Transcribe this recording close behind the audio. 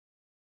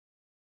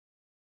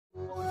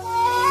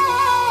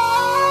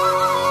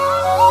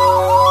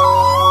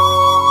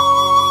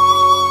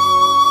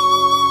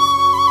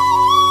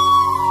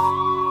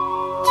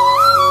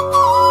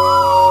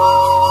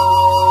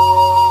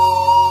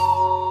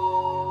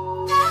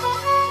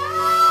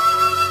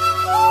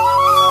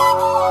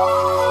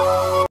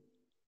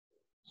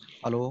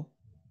Hello.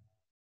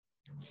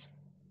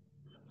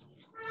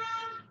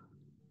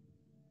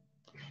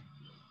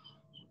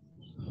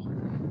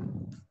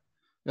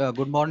 Yeah,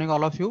 good morning,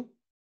 all of you.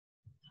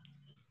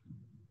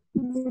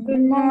 Good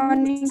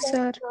morning,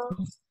 sir.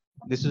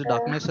 This is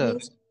Darkness, sir.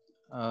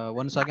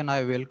 Once again,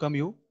 I welcome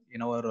you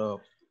in our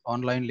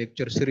online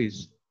lecture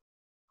series.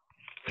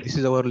 This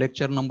is our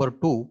lecture number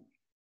 2,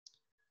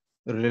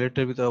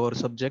 related with our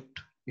subject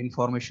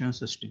information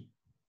system.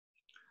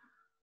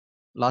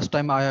 Last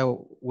time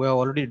we have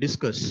already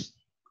discussed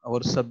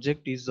our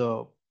subject is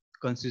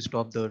consist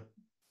of the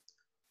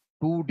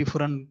 2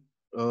 different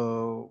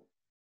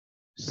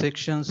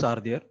sections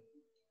are there.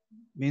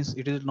 Means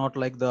it is not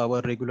like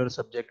our regular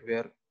subject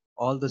where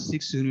all the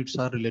 6 units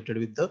are related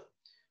with the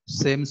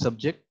same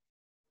subject.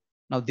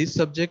 Now this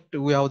subject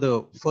we have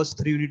the first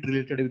 3 unit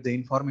related with the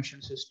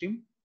information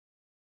system,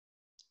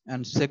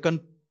 and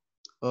second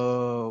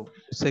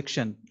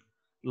section,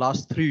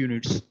 last 3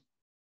 units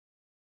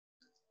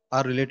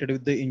are related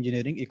with the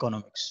engineering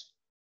economics,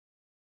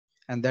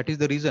 and that is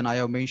the reason I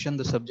have mentioned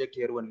the subject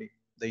here only,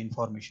 the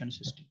information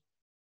system.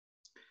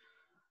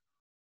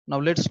 Now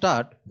let's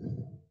start.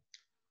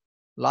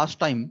 Last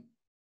time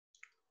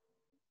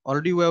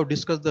already we have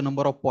discussed the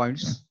number of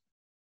points,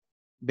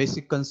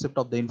 basic concept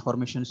of the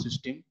information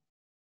system.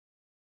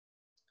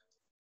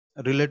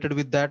 Related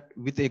with that,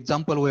 with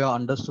example, we have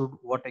understood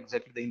what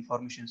exactly the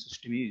information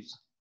system is,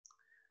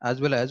 as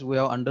well as we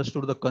have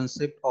understood the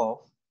concept of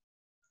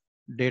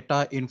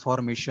data,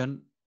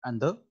 information, and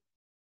the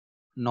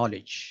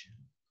knowledge.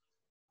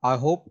 I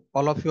hope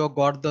all of you have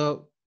got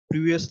the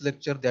previous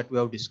lecture that we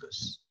have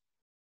discussed.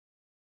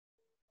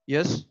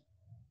 Yes?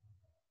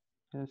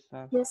 Yes,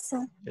 sir. Yes,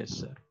 sir. Yes,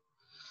 sir.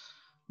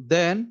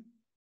 Then,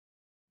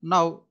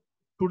 now,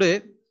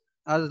 today,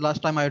 as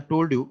last time I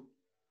told you,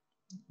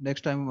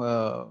 next time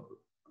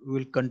we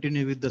will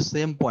continue with the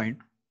same point,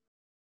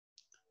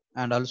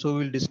 and also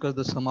we'll discuss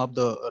the some of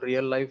the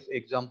real life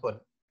example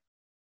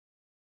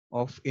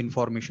of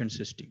information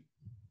system.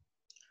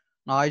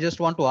 Now I just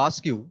want to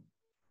ask you,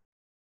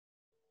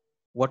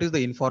 what is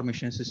the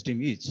information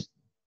system is?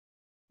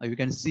 Now you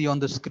can see on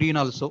the screen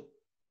also.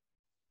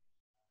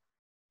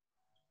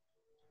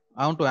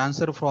 I want to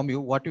answer from you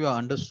what you have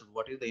understood,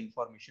 what is the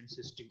information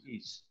system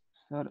is.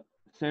 Sir,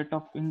 set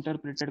of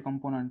interpreted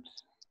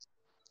components.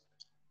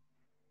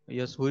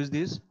 Yes, who is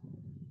this?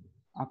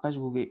 Akash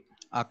Bhuge.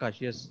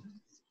 Akash, yes.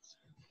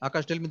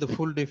 Akash, tell me the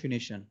full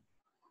definition.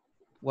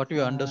 What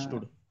you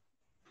understood?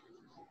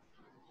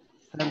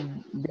 Sir,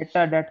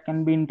 data that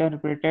can be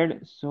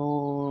interpreted.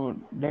 So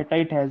data,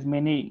 it has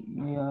many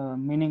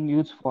meaning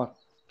used for.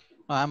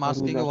 I am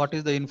asking you, users. what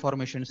is the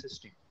information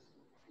system?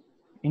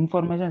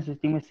 Information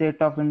system is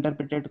set of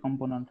interpreted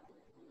component.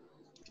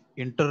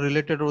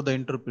 Interrelated or the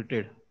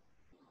interpreted?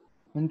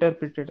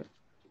 Interpreted.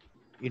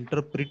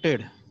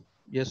 Interpreted.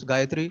 Yes,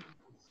 Gayatri.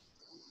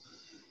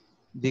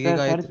 Sir,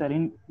 sorry, sir.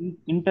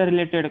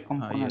 Interrelated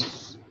components.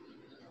 Yes.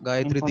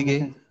 Gayatri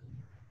Dige.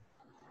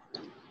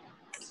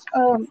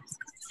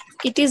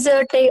 It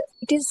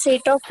is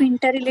set of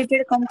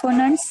interrelated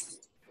components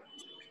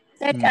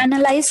that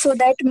analyze so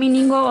that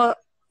meaning or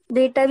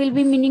data will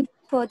be meaningful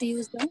for the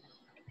user.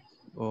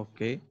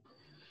 Okay.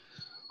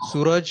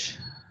 Suraj,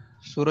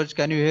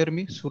 can you hear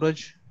me?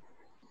 Suraj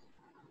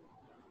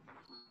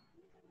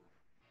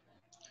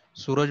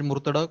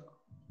Murtadak.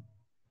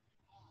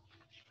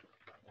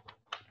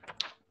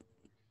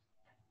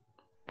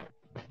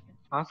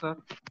 Sir.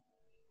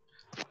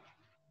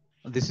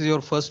 This is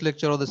your first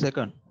lecture or the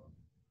second?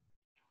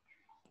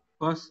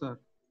 First, sir.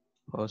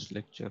 First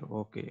lecture.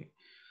 Okay.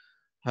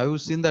 Have you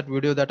seen that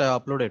video that I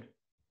uploaded?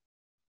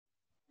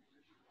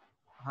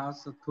 हा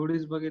sir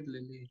थोडीच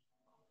बघितलेली.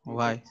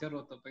 Why? Lecture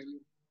होतं पहिले.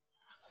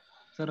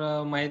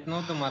 Sir माहित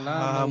नव्हतं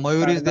मला.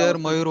 Mayur is there.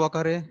 Mayur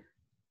Wakare.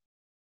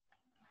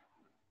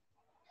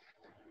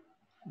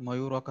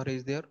 Mayur Wakare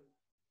is there.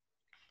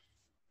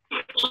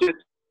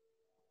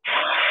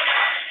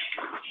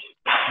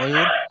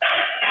 Mayur.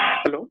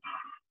 Hello.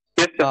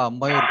 Yes, sir.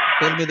 Mayur,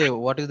 tell me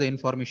what is the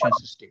information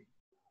system?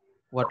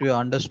 What you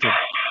understood?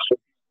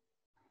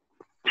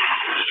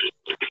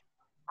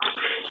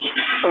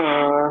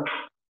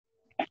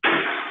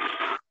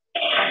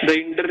 The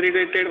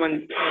interrelated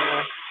one.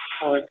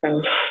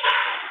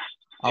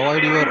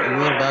 Avoid your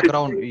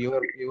background,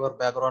 your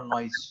background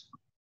noise.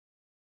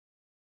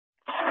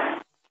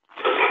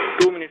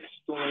 2 minutes.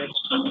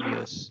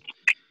 Yes.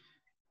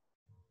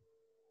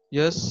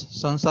 Yes,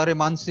 Sansare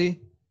Mansi.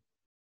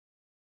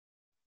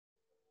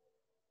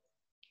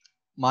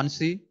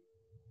 Mansi,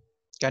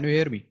 can you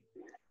hear me?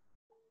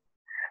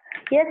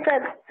 Yes, sir.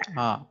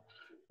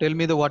 Tell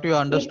me what you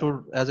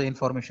understood as an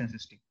information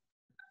system.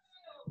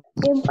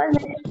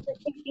 Information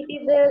system, it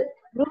is a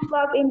group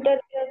of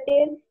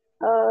interrelated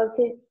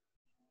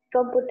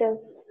computers.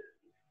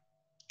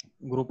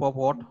 Group of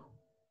what?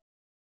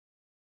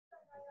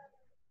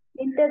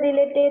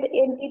 Interrelated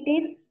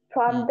entities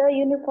form the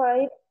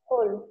unified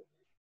whole.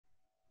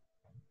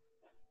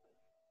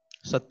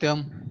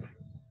 Satyam,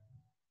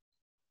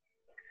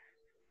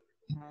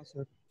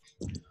 Sir.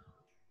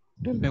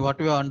 tell me what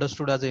you have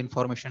understood as an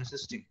information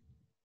system.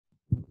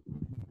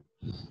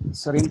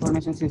 Sir,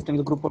 information system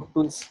is a group of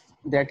tools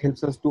that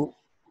helps us to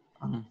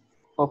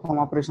perform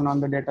operation on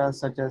the data,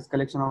 such as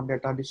collection of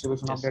data,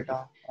 distribution of Yes,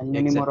 data, and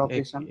many more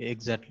operations.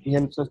 Exactly. It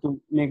helps us to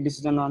make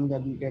decision on the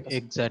data.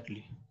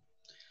 Exactly.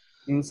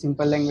 In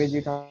simple language,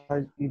 it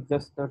is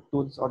just the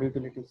tools or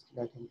utilities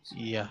that helps.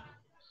 Yeah.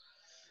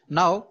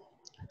 Now,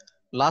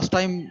 last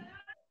time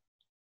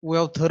we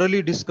have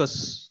thoroughly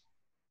discussed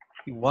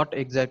what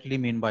exactly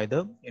mean by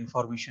the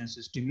information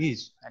system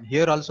is, and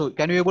here also,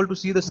 can you able to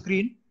see the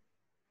screen?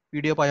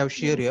 PDF I have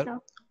shared Yes, here, sir.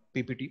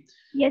 PPT.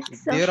 Yes,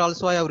 sir. There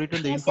also I have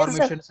written the Yes, sir.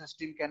 information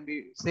system can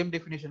be same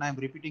definition I am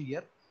repeating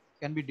here,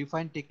 can be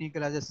defined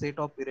technically as a set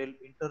of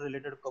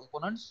interrelated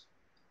components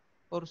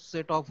or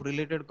set of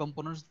related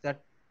components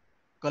that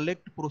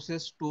collect,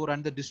 process, store,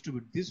 and the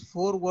distribute. These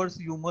 4 words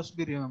you must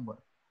be remember.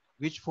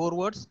 Which 4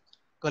 words?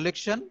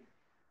 Collection,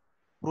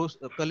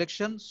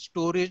 collection,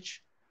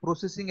 storage,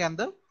 processing, and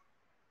the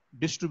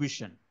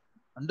distribution.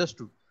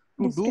 Understood?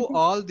 To do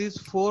all these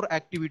 4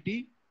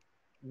 activity,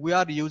 we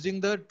are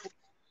using the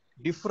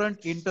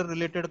different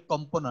interrelated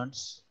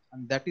components,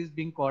 and that is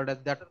being called as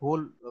that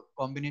whole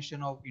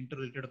combination of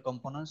interrelated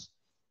components.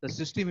 The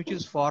system which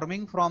is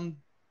forming from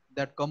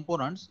that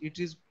components,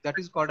 that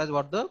is called as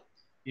what? The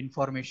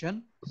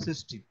information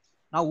system.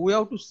 Now we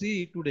have to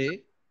see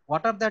today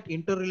what are that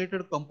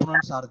interrelated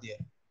components are there.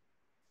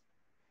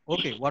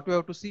 Okay, what we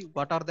have to see,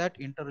 what are that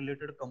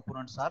interrelated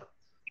components are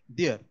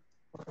there.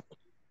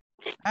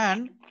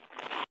 And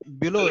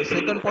below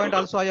second point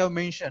also I have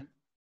mentioned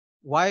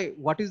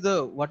what is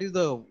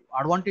the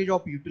advantage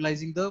of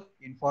utilizing the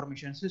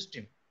information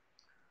system,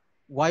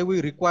 why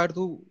we require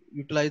to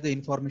utilize the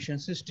information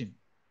system,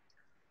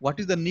 what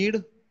is the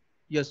need.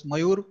 Yes,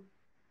 Mayur,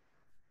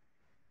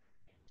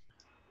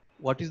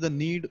 what is the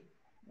need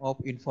of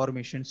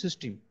information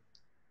system?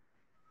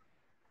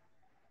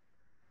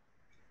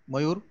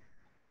 Mayur,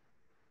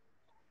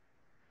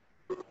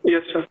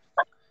 Yes, sir.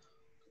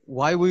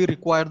 why we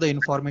require the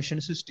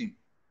information system?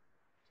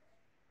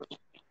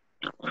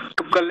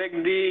 To collect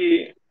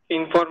the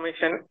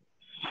information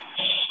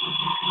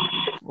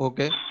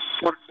Okay,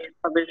 for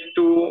database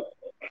to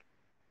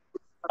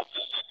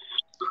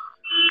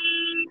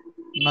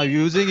now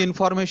using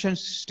information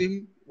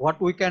system,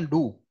 what we can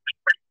do?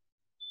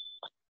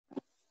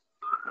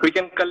 we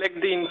can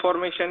collect the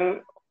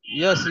information.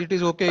 Yes, it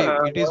is okay.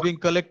 It is being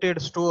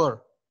collected, stored.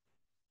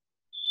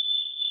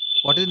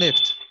 What is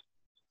next?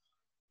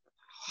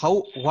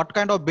 What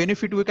kind of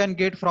benefit we can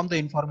get from the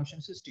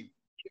information system?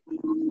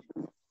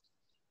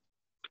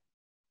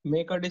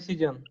 Make a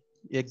decision.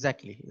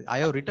 Exactly. I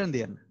have written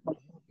there.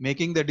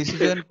 Making the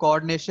decision,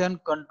 coordination,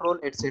 control,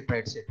 etc.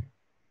 etc.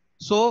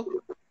 So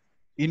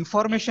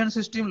information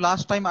system,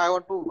 last time I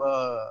want to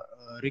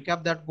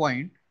recap that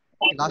point.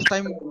 Last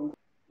time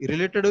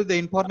related to the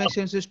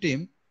information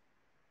system,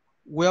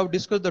 we have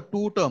discussed the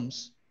 2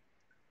 terms,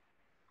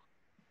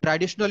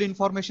 traditional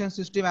information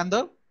system and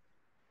the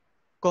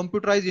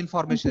computerized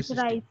information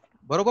system.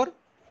 Barabar?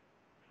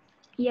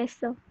 Yes,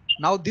 sir.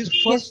 Now this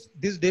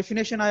this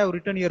definition I have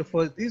written here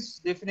first. This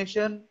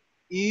definition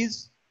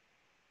is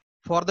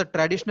for the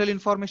traditional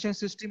information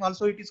system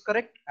also it is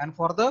correct, and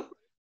for the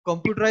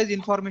computerized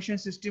information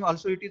system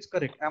also it is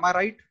correct. Am I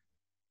right?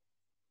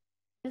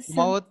 Yes,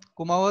 sir.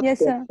 Kumawat? Yes,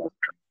 sir.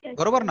 Yes.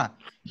 बरोबर ना?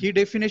 ही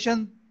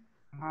definition,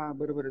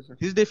 बरोबर आहे, sir.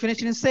 his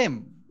definition is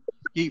same.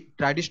 की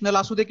traditional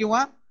असू दे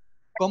किंवा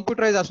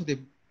computerized असू दे,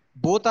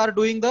 both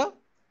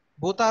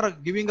are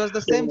giving us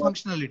the same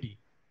functionality.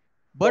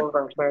 But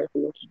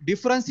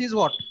difference is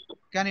what?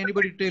 Can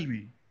anybody tell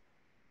me?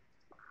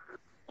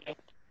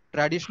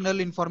 Traditional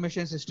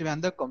information system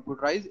and the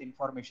computerized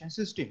information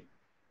system.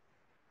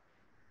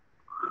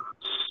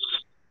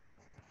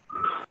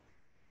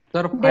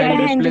 Sir, Data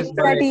file handling displays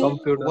by साठी-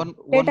 computer.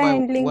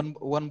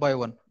 One by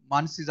one.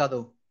 Mansi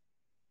Jadhav.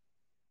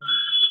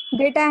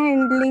 Data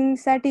handling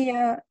साठी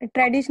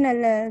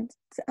traditional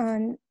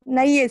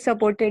नाहीये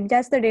supported,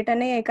 जास्त data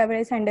नाही एका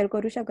वेळेस handle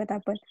करू शकत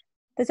आपण.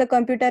 तसं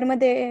कम्प्युटर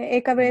मध्ये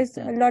एका वेळेस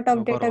lot of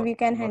data we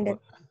can handle.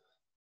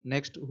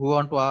 Next, who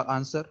want to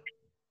answer?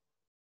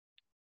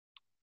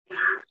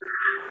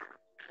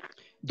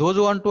 Those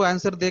who want to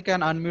answer, they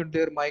can unmute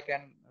their mic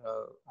and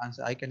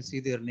answer. I can see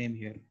their name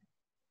here.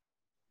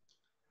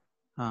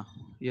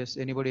 Yes,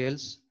 anybody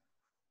else?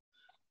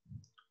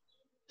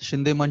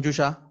 Shinde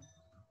Manjusha.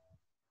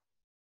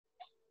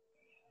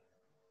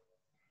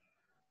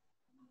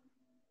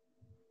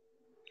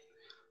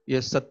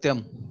 Yes,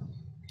 Satyam.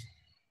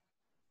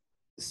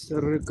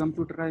 Sir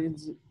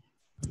computerise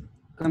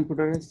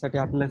साठी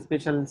आपल्याला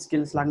special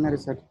skills लागणार आहे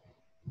sir.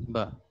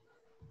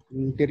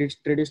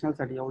 Traditional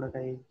साठी एवढं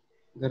काही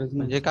गरज नाही.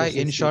 म्हणजे काय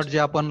इन शॉर्ट जे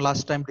आपण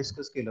लास्ट टाइम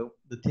डिस्कस केलं,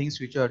 the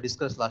things which are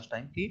discuss last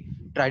time, की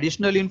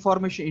traditional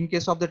information, in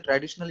case of the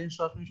traditional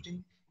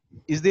information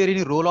Is there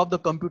any role of the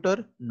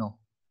computer? No.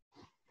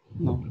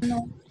 No.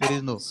 There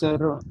is no.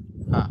 Sir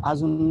हा.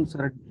 अजून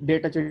sir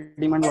डेटाची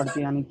demand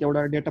वाढते आणि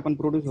तेवढा data पण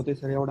produce होते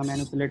sir एवढा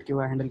मॅनिप्युलेट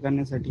किंवा हँडल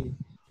करण्यासाठी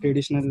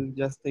ट्रेडिशनल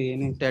जास्त हे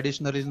नाही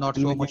Traditional is not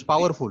so much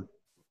powerful.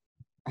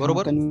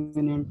 बरोबर?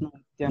 Convenient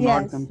they are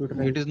Yes. not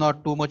computer. It is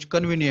not too much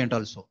convenient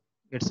also,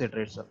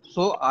 etc.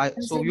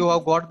 So you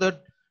have got the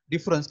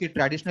difference ki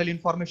traditional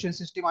information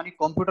system and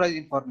computerized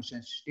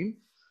information system.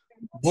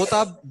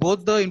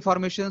 Both the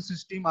information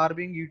system are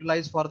being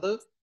utilized for the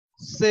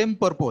same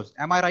purpose.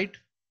 Am I right?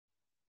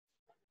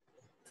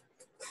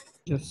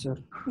 Yes sir.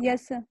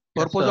 Yes, sir.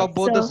 Purpose sir. of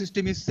both the So-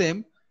 system is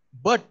same,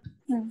 but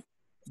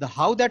the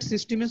how that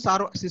systems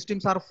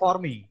are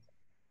forming,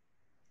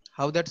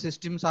 how that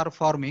systems are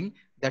forming,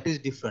 that is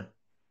different.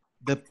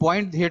 The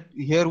point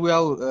here we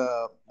are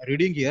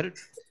reading here,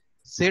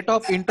 set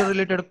of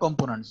interrelated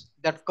components.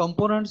 That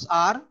components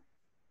are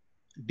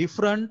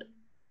different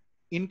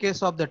in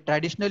case of the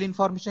traditional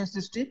information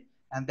system,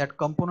 and that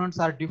components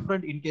are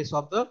different in case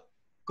of the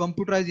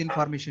computerized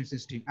information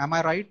system. Am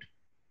I right?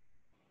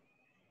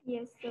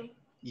 Yes, sir.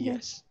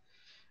 Yes.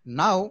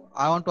 Now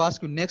I want to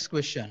ask you next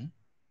question.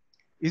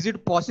 Is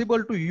it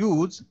possible to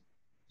use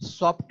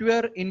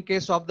software in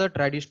case of the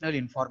traditional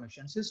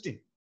information system?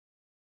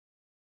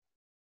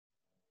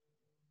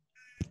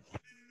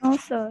 No,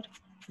 sir.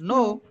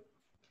 No.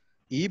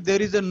 If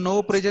there is a no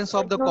presence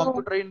of the No.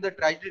 computer in the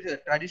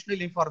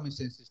traditional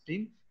information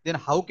system, then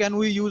how can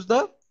we use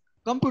the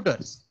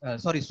computers?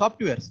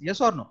 Softwares.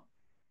 Yes or no?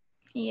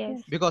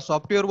 Yes. Because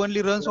software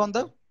only runs on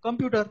the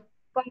computer.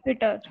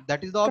 Computer.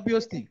 That is the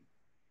obvious thing.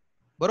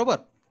 Barabar?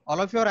 All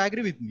of you are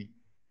agree with me.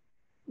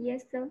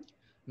 Yes, sir.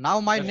 Now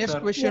my Yes, next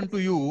sir. question to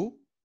you.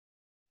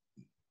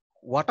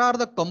 What are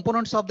the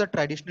components of the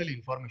traditional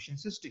information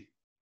system?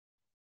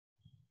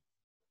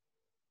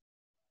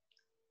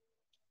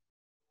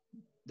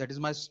 That is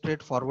my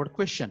straightforward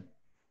question.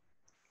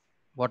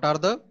 What are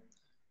the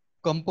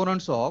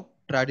components of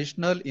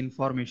traditional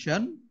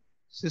information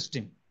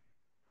system?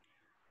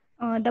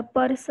 The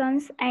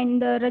persons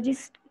and the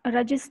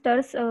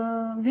registers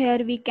where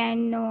we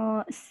can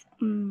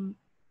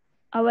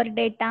our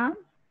data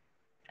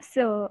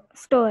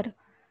store.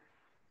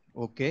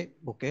 Okay.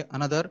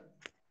 Another?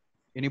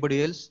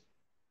 Anybody else?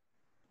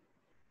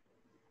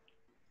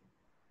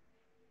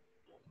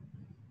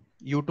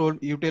 You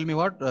tell me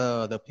what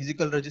the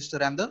physical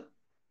register and the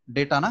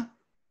data, na?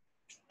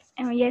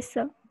 Yes,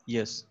 sir.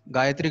 Yes.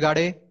 Gayatri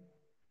Gade.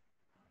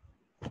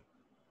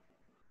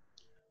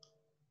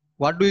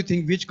 What do you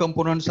think? Which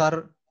components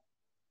are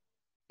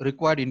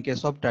required in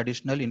case of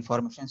traditional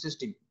information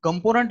system?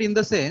 Component in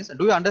the sense,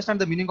 do you understand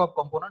the meaning of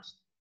components?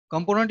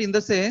 Component in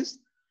the sense,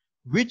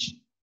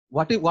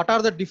 what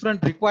are the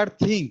different required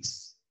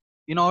things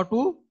in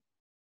order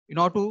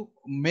to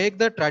make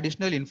the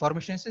traditional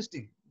information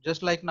system?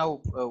 Just like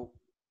now,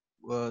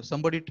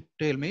 somebody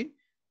tell me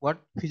what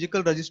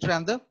physical register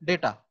and the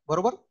data.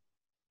 Barabar?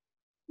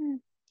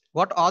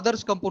 What other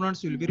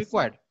components will be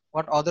required?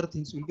 What other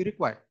things will be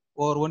required?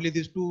 Or only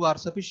these two are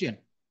sufficient?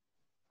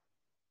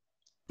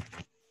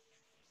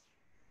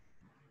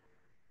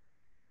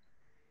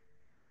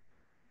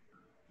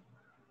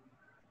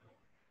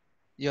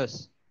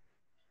 Yes.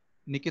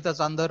 Nikita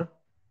Chandar.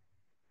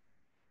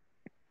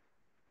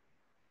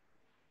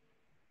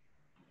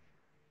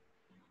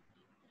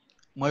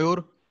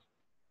 Mayur.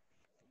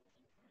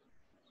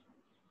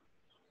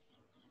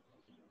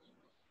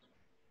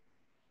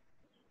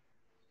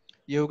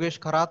 Yogesh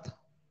Kharath.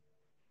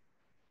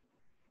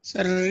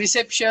 Sir,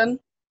 reception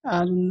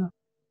and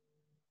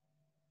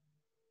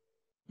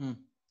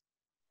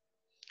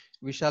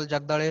Vishal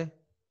Jagdale.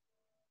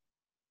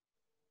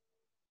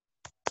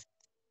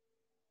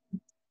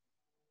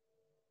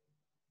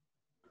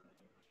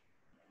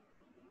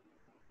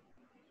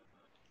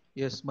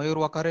 Yes, Mayur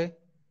Wakare.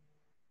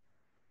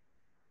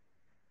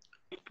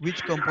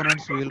 Which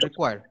components will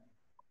require?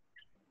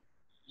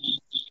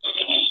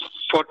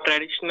 For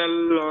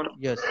traditional or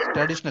Yes,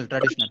 traditional.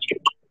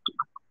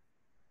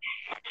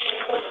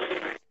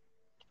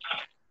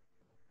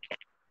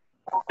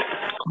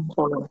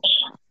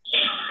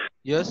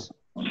 Yes.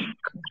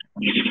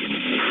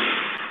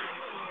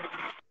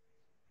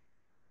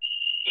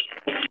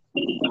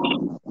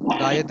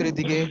 Gayatri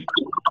Dige.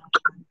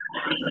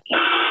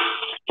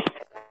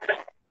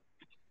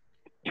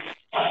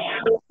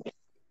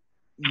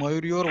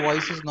 Mayur, your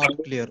voice is not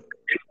clear.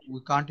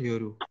 We can't hear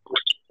you.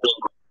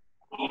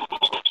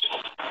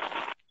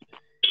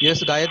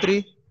 Yes,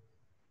 Gayatri.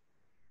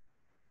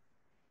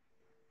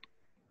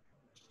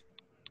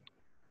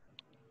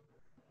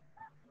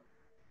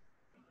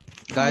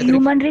 Gayatri.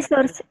 Human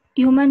resources.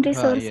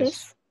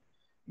 Yes.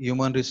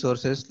 Human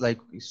resources, like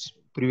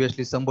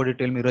previously somebody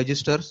tell me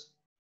registers.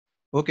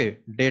 Okay,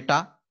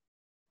 data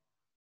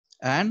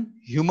and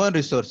human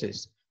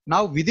resources.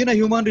 Now within a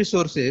human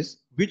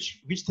resources,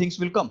 which things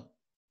will come?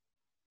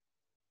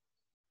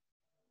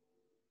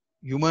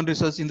 Human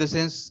resource in the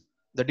sense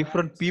the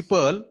different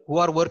people who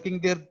are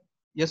working there.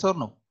 Yes or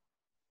no?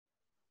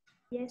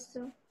 Yes,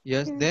 sir.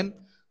 Yes. Then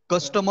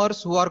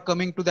customers who are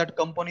coming to that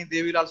company,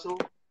 they will also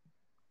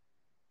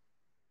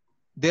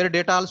Their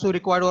data also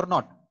required or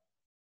not?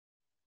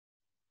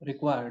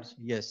 Required.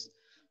 Yes.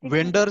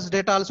 Vendors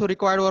data also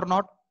required or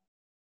not?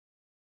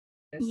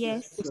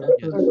 Yes.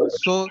 Yes.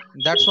 So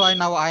that's why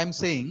now I am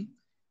saying,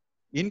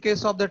 in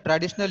case of the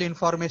traditional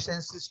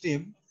information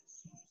system,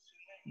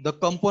 the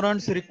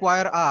components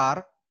required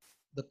are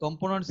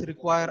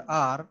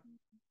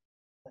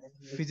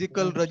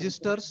physical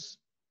registers,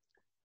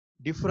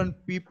 different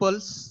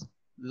peoples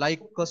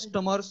like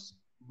customers,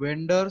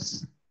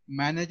 vendors,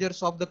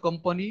 managers of the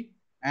company,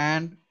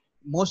 and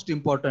most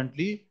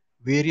importantly,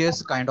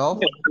 various kind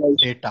of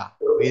data.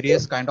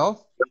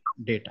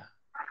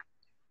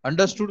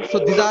 Understood? So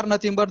these are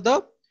nothing but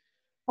the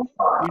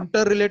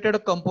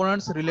interrelated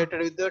components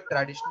related with the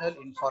traditional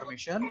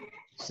information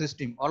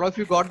system. All of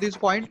you got this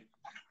point?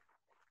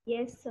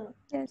 Yes, sir.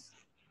 Yes.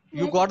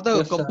 You got the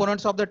Yes, sir.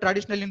 components of the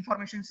traditional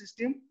information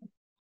system?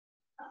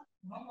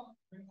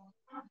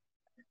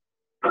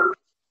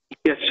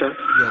 Yes, sir.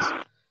 Yes.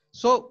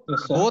 So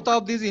Yes, sir. both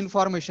of these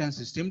information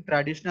system,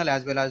 traditional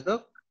as well as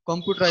the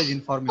computerized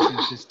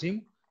information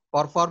system,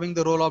 performing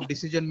the role of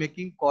decision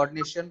making,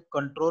 coordination,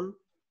 control,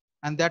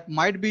 and that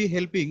might be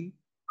helping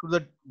to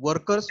the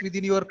workers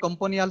within your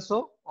company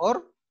also, or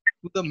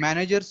to the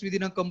managers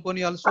within a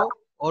company also,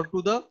 or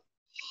to the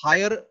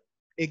higher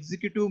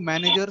executive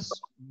managers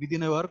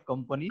within our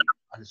company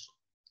also.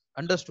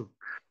 Understood?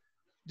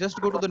 Just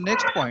go to the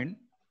next point.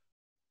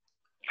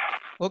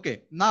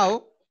 Okay,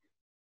 now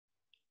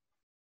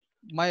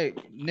my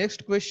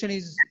next question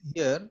is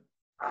here.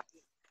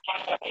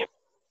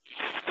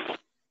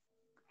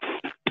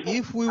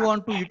 If we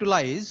want to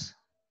utilize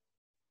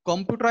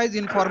computerized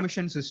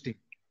information system,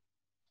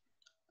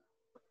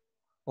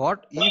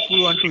 what if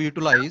we want to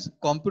utilize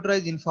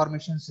computerized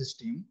information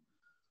system,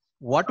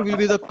 what will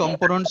be the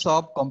components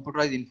of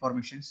computerized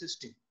information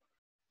system?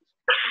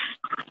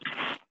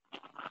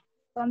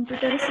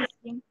 Computer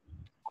system,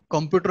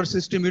 Computer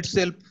system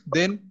itself,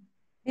 then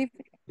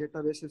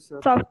Databases, sir.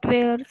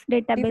 softwares,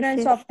 Different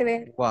databases.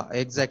 software. wow,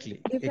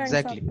 exactly. Different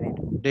software.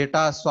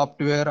 Data,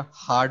 software,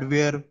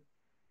 hardware,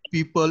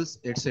 peoples,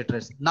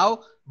 etc. Now,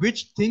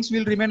 which things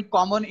will remain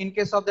common in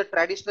case of the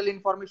traditional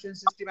information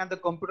system and the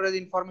computerized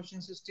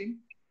information system?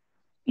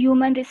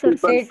 Human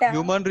resources. Data.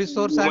 Human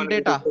resource and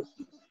data.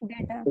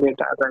 Data.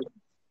 Data, right.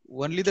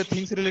 Only the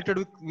things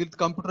related with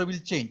computer will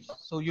change.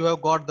 So you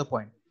have got the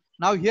point.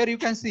 Now here you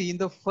can see in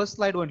the first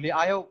slide only,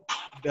 I have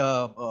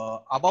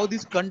above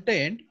this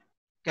content.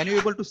 Can you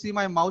able to see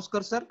my mouse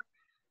cursor?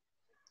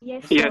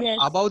 Yes, Yes. sir. Yes.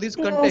 Above this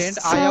Yes, content,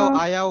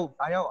 I sir.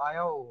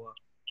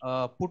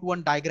 have put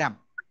one diagram.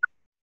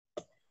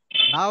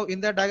 Now in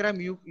that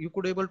diagram, you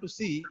could able to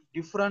see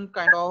different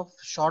kind of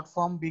short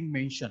form being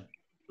mentioned,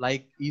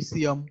 like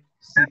ECM,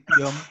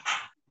 CPM,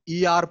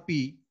 ERP,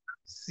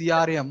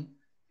 CRM.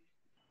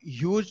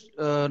 Huge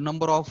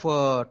number of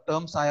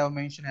terms I have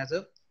mentioned as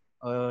a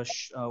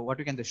what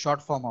you can the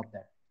short form of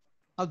that.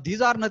 Now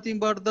these are nothing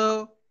but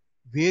the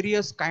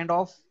various kind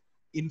of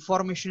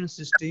information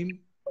system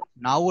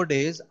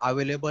nowadays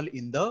available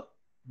in the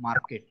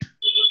market.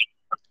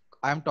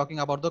 I am talking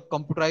about the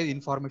computerized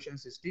information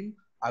system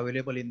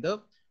available in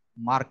the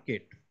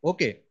market.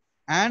 Okay,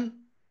 and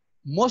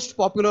most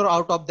popular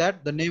out of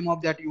that, the name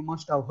of that you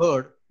must have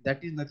heard,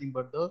 that is nothing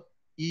but the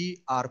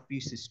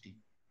ERP system.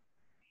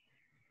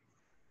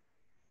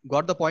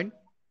 Got the point?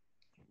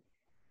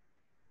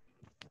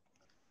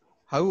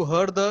 Have you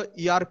heard the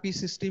ERP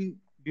system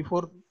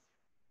before?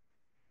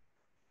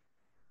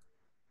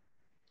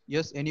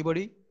 Yes,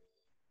 anybody?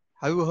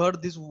 Have you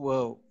heard this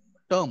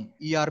term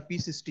ERP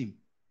system?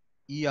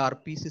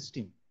 ERP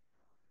system.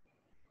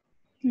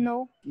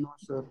 No. No,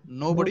 sir.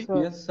 Nobody? No,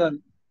 sir. Yes, sir.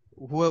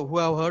 Who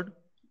have heard?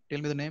 Tell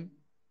me the name.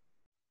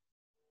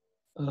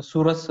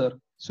 Suraj, sir.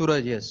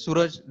 Suraj, yes.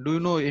 Suraj, do you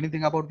know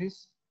anything about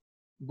this?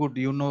 Good,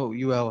 you know,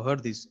 you have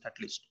heard this at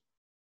least.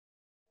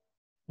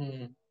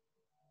 Hmm.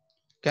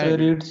 Can Sir,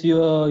 it's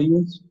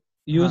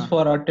use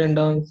for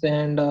attendance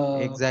and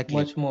exactly.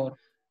 much more.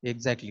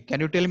 Exactly. Can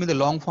you tell me the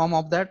long form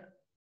of that?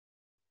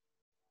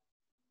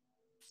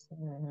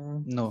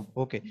 No.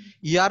 Okay.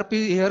 ERP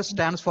here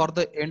stands for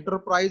the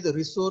Enterprise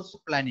Resource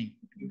Planning.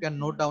 You can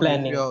note down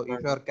Planning.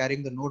 if you are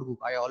carrying the notebook.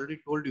 I already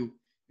told you,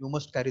 you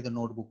must carry the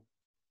notebook.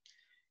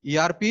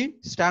 ERP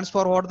stands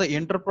for what? The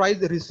Enterprise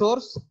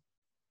Resource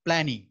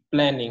Planning.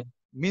 Planning.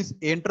 Means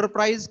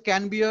enterprise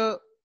can be a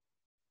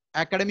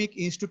academic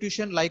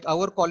institution like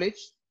our college.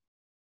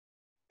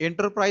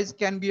 Enterprise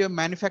can be a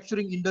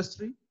manufacturing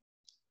industry,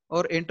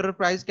 or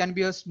enterprise can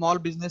be a small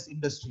business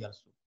industry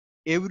also.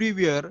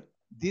 Everywhere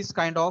this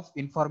kind of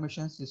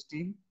information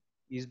system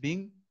is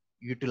being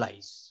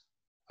utilized.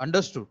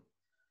 Understood?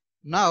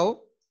 Now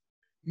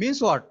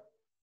means what?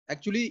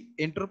 Actually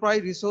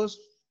enterprise resource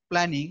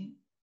planning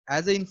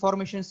as an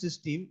information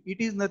system, it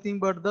is nothing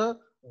but the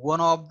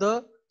one of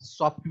the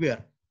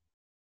software.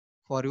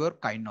 For your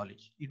kind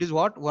knowledge, it is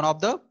what? One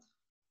of the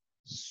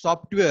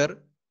software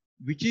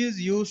which is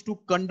used to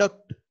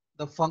conduct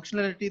the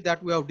functionality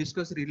that we have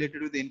discussed related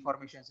to the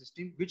information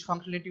system. Which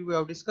functionality we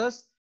have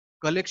discussed?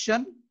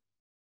 Collection,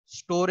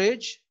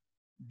 storage,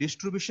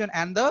 distribution,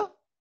 and the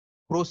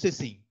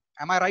processing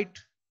Am I right?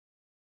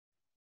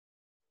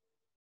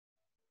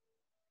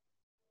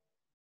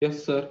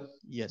 Yes, sir.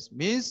 Yes,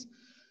 means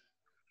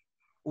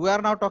we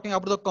are now talking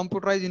about the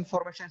computerized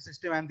information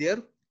system and their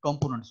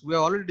components. We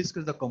have already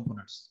discussed the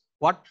components.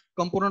 What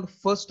component?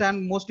 First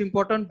and most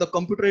important, the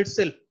computer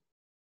itself.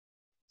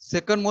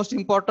 Second most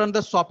important,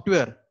 the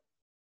software.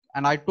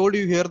 And I told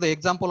you here the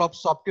example of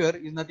software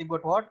is nothing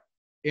but what?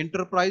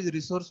 Enterprise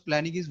resource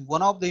planning is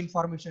one of the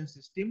information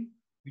system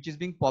which is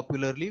being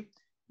popularly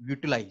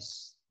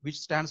utilized, which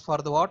stands for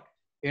the what?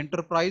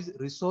 Enterprise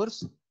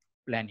resource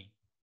planning.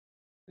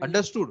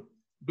 Understood?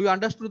 Do you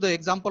understood the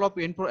example of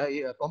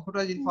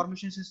computerized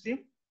information system?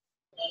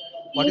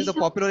 What is the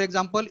popular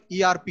example?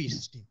 ERP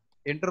system,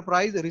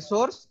 enterprise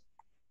resource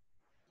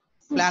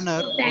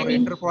planner or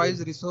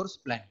enterprise resource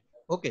planning.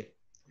 Okay.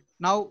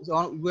 Now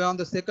we are on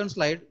the second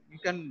slide. You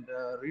can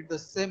read the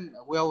same.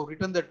 We have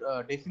written the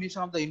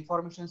definition of the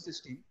information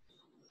system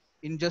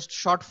in just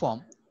short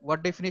form.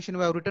 What definition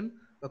we have written?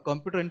 The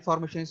computer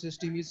information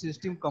system is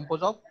system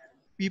composed of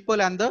people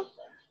and the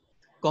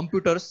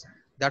computers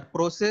that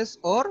process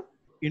or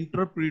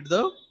interpret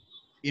the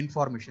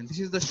information. This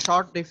is the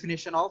short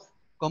definition of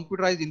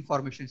computerized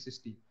information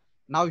system.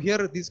 Now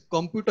here this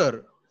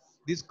computer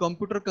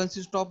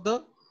consists of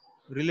the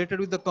related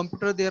with the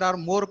computer. There are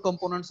more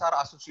components are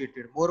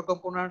associated. More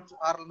components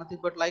are nothing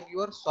but like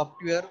your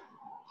software,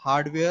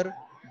 hardware,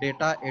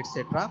 data,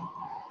 etc.,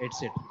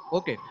 etc.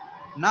 Okay.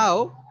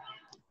 Now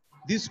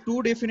these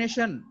two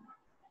definition,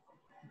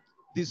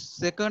 this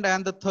second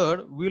and the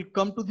third, will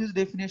come to this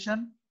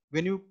definition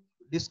when you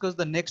discuss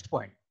the next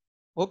point.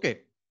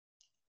 Okay.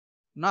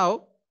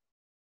 Now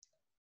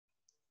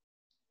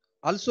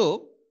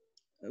also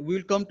we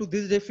will come to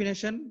this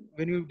definition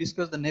when we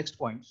discuss the next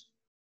points.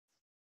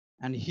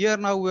 And here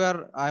now we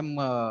are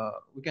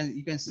you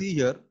can see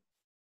here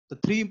the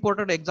three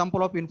important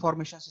example of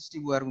information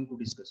system we are going to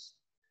discuss.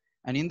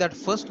 And in that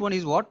first one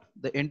is what?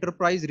 The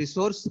enterprise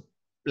resource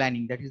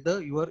planning, that is the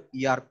your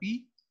ERP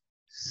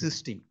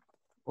system.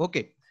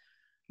 Okay.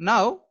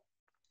 Now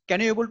can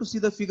you able to see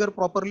the figure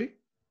properly?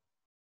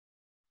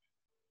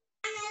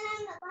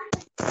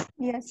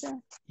 Yes,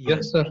 sir.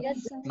 Yes, sir.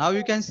 Yes, sir. Now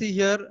you can see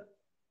here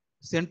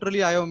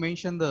centrally I have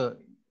mentioned the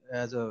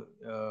as a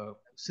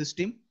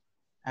system,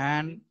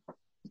 and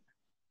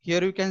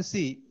here you can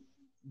see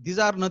these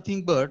are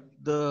nothing but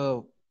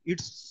the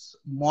its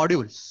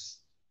modules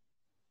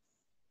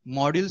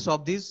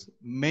of these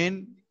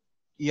main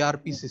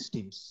ERP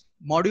systems.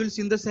 Modules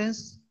in the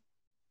sense,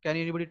 can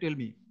anybody tell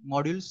me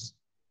modules?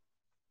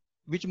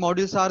 Which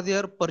modules are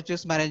there?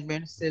 Purchase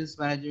management, sales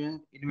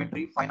management,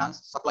 inventory,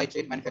 finance, supply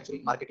chain,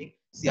 manufacturing, marketing,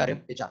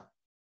 CRM, HR.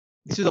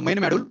 This is the main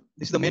module.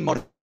 This is the main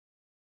module.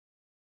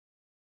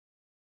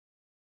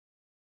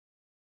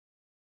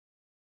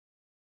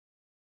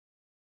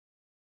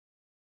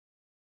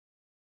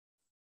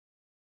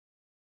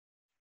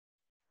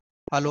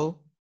 Hello.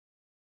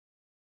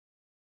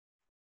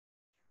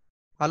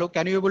 Hello,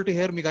 can you able to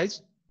hear me,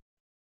 guys?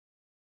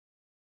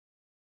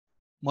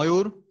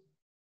 Mayur?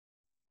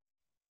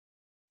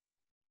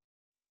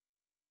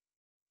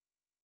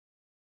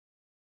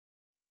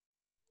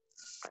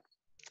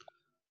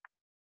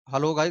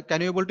 Hello, guys,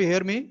 can you able to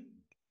hear me?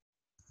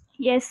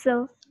 Yes,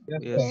 sir.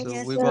 Yes,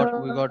 Yes, we sir.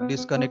 got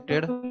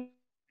disconnected.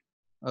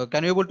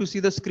 Can you able to see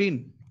the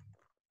screen?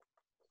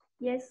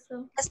 Yes,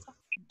 sir.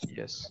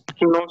 Yes.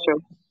 No, sir.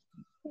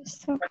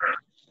 Yes, sir.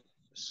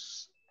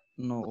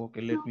 No,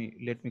 okay, let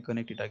me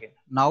connect it again.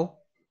 Now?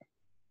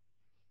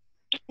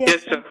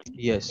 Yes, sir.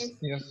 Yes.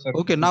 Yes, sir.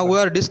 Okay, now we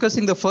are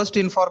discussing the first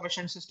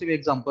information system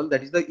example,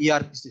 that is the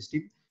ERP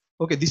system.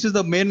 Okay, this is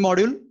the main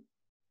module,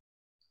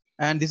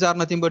 and these are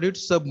nothing but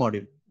its sub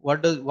module.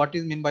 What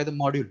is mean by the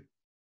module?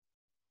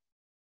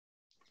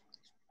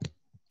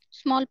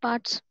 Small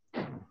parts.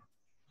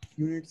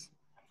 Units.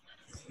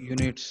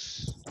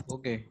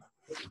 Okay.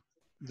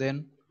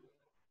 Then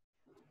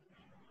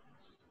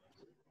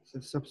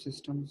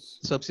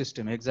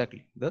subsystem,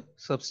 exactly, the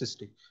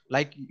subsystem.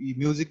 Like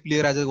music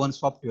player as a one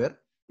software,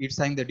 it's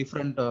having the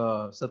different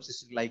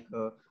subsystem like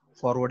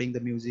forwarding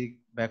the music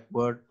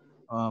backward,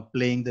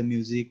 playing the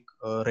music,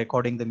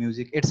 recording the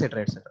music,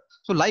 etc., etc.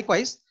 So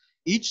likewise,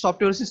 each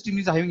software system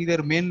is having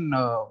their main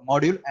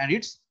module and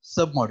its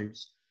sub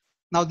modules.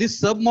 Now these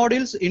sub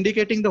modules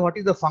indicating the what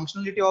is the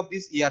functionality of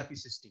this ERP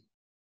system.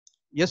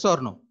 Yes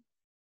or no?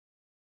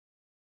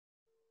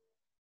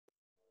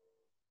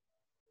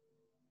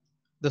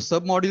 The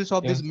sub modules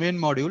of these main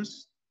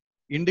modules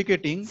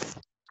indicating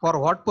for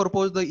what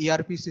purpose the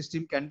ERP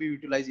system can be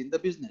utilized in the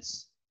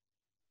business.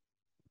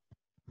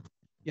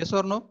 Yes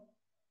or no?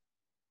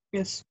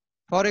 Yes.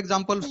 For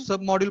example,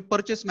 sub module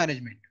purchase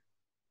management.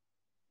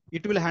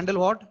 It will handle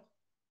what?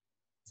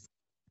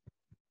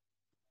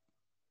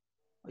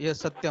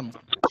 Yes, Satyam.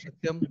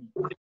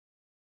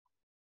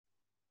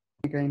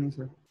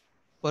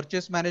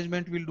 Purchase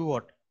management will do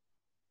what?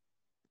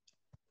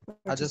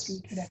 As a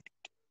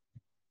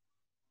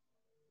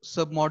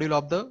sub module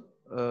of the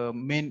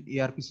main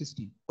ERP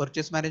system.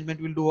 Purchase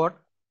management will do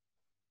what?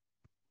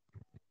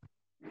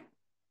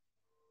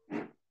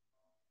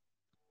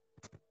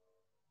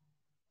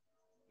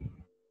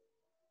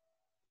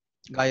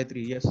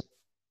 Gayatri, yes.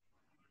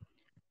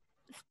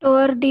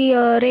 Store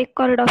the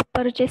record of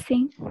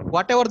purchasing.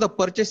 Whatever the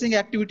purchasing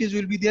activities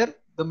will be there,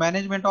 the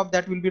management of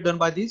that will be done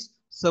by this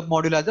sub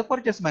module as a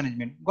purchase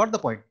management. Got the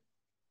point?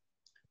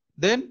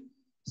 Then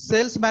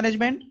sales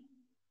management,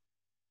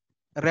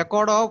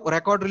 record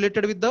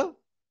related with the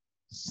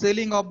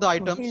selling of the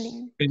items,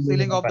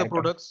 selling of the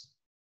products.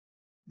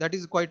 That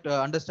is quite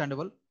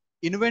understandable.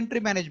 Inventory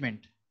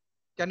management.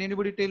 Can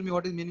anybody tell me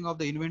what is meaning of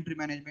the inventory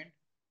management?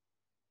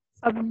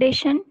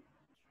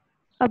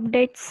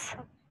 Updates.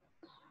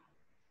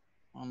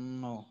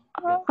 No.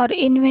 Or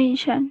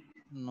invention.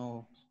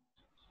 No.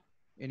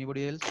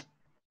 Anybody else?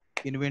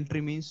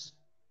 Inventory means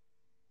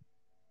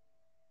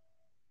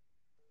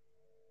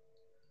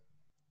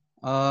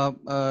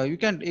you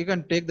can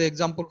take the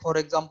example. For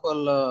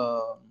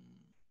example,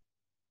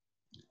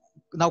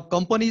 now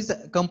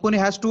company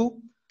has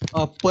to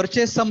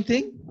purchase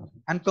something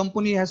and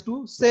company has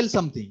to sell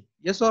something.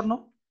 Yes or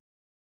no?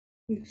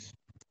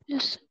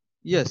 Yes.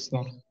 Yes.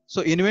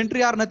 So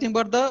inventory are nothing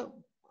but the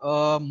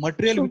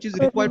material which is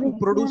required to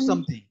produce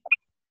something.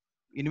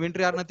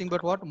 Inventory are nothing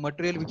but what?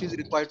 Material which is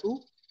required to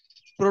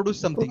produce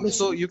something.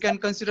 So you can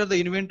consider the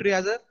inventory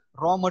as a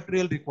raw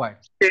material required.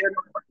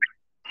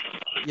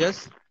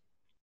 Yes,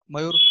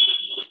 Mayur?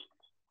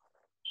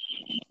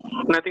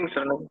 Nothing,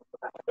 sir.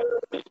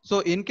 So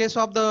in case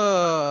of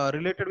the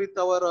related with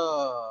our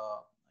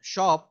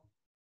shop,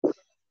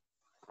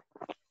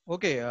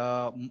 okay,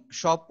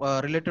 shop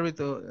related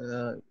with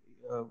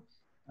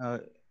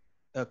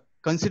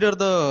consider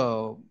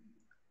the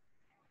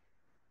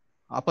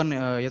आपण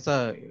याचा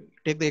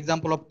take the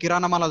example of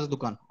किराणा मालाचं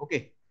दुकान. Okay,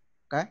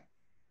 काय?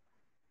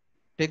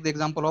 Take the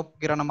example of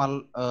किराणा माल.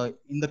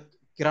 In the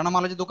किराणा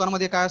मालाच्या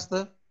दुकानामध्ये काय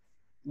असतं?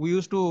 We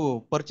used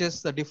to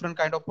purchase a different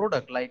kind of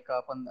product, like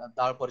आपण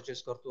डाळ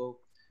purchase करतो,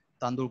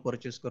 तांदूळ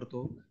purchase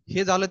करतो.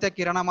 हे झालं त्या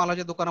किराणा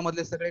मालाच्या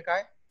दुकानामधले सगळे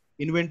काय?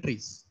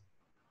 Inventories.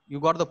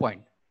 You got the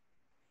point?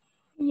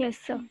 Yes,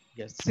 sir.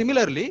 Yes.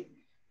 Similarly,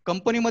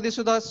 company मध्ये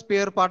सुद्धा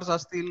स्पेअर पार्ट्स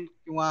असतील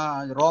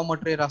किंवा रॉ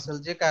मटेरियल असेल,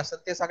 जे काय असेल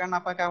ते सगळ्यांना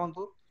आपण काय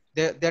म्हणतो?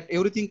 That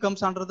everything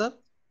comes under the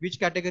which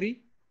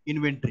category?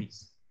 Inventories.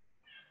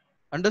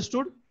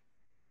 Understood?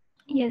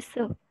 Yes,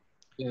 sir.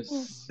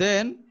 Yes.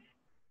 Then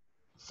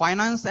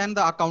finance and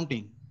the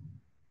accounting.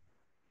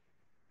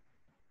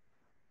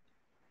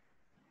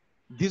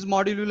 This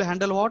module will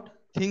handle what?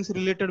 Things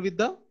related with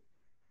the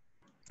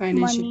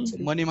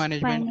money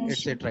management,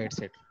 etc.,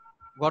 etc.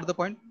 Got the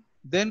point?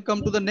 Then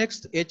come to the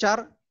next,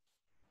 HR,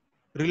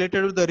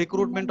 related with the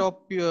recruitment of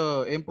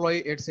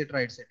employee,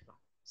 etc., etc.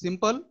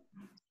 Simple.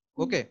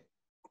 Okay.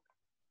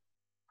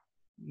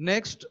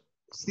 Next,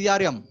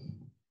 CRM.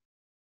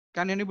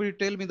 Can anybody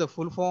tell me the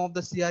full form of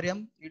the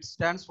CRM? It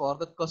stands for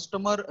the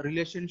Customer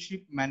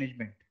Relationship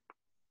Management.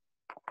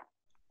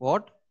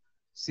 What?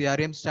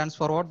 CRM stands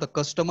for what? The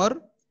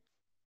Customer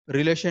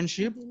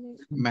Relationship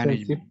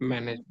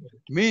Management.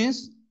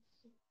 Means,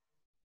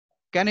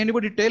 can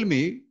anybody tell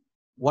me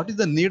what is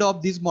the need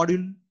of this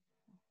module?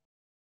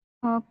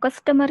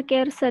 Customer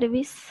care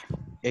service.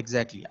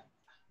 Exactly.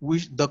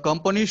 The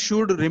company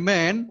should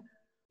remain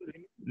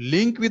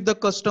linked with the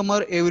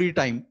customer every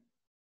time.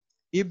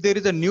 If there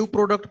is a new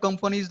product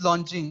company is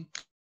launching,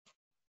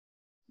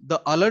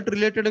 the alert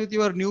related with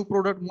your new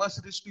product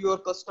must reach to your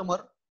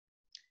customer.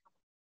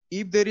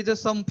 If there is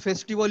some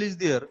festival is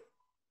there,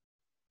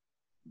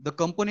 the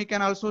company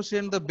can also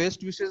send the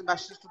best wishes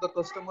message to the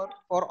customer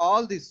for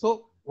all this.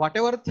 So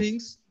whatever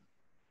things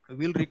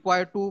will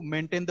require to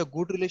maintain the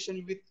good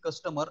relation with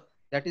customer,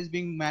 that is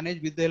being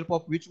managed with the help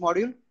of which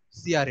module?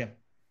 CRM.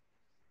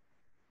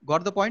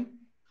 Got the point?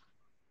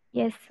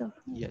 Yes, sir.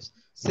 Yes.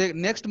 Say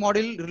next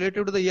module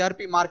related to the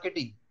ERP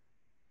marketing.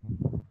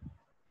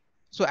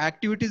 So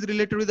activities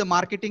related with the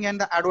marketing and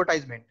the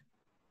advertisement.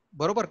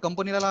 बरोबर,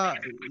 company La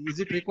is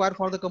it required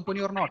for the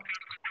company or not?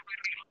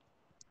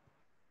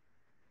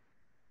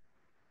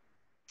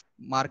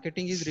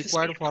 Marketing is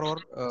required for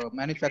our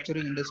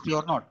manufacturing industry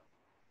or not?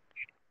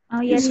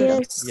 Yes,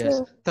 Yes.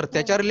 Yes. तर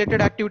त्याच्या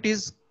related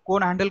activities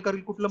कोण handle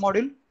करेल कुठलं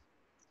module?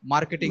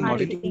 Marketing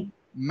module.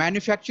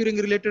 Manufacturing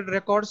related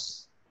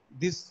records,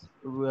 this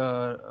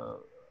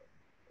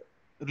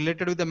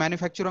related with the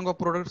manufacturing of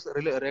products,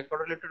 record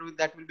related with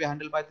that will be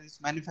handled by this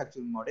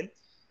manufacturing model.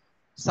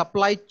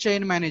 Supply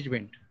chain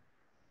management.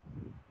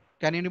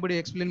 Can anybody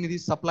explain me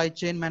this supply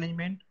chain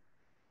management?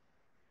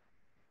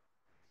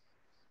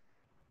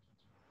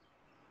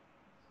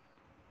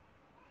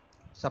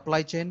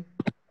 Supply chain.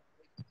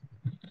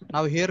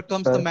 Now here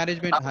comes the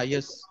management.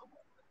 Yes.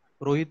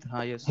 Rohit.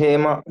 Yes.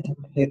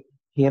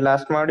 Hey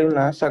last module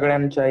ना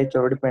सगळ्यांच्या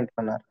याच्यावर depend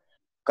करणार,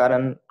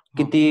 कारण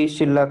किती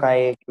शिल्लक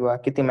आहे किंवा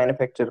किती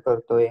मॅन्युफॅक्चर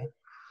करतोय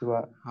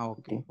किंवा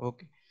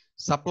okay.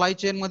 Supply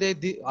chain मध्ये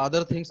the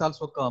other things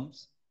also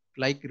comes,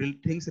 like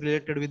things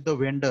related with the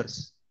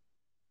vendors.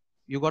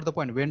 You got the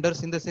point?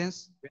 Vendors in the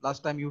sense,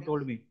 last time you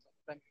told me.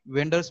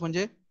 Vendors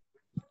म्हणजे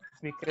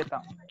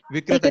विक्रेता.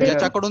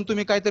 ज्याच्याकडून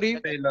तुम्ही काहीतरी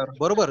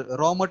बरोबर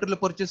रॉ मटेरियल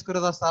परचेस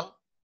करत असाल.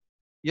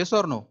 Yes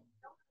or no?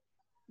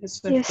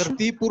 तर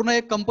ती पूर्ण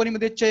एक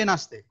कंपनीमध्ये चेन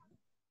असते.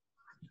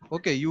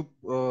 Okay, you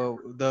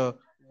the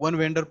one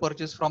vendor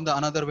purchase from the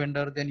another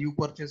vendor, then you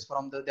purchase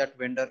from that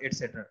vendor,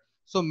 etc.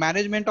 So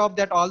management of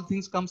that all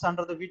things comes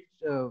under the which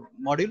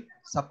module?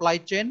 Supply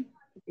chain.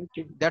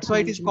 That's why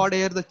it is called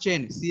here the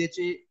chain.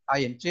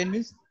 CHAIN. Chain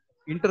means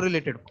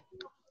interrelated.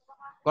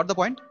 Got the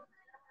point?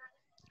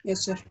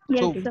 Yes, sir.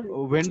 So Yes, sir.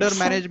 vendor Yes,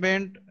 sir.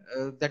 management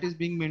that is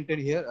being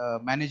maintained here,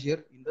 managed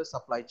here in the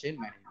supply chain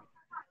management.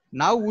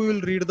 Now we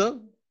will read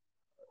the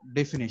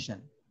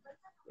definition.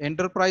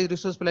 Enterprise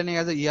resource planning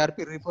as a ERP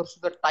refers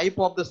to the type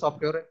of the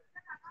software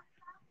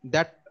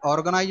that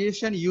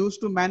organization use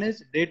to manage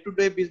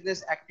day-to-day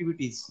business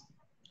activities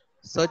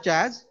such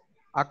as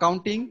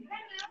accounting,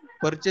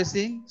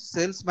 purchasing,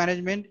 sales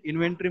management,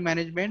 inventory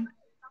management,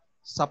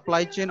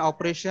 supply chain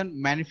operation,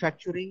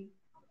 manufacturing,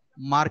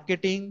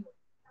 marketing,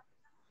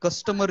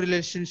 customer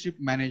relationship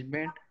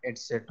management,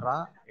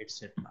 etc.,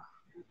 etc.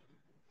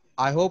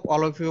 I hope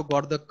all of you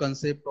got the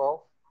concept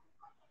of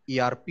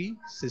ERP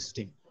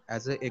system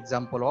as an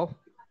example of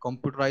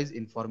computerized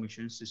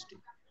information system.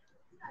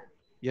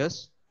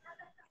 Yes.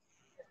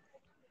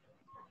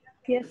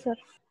 Yes, sir.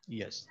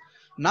 Yes.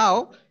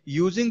 Now,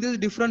 using these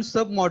different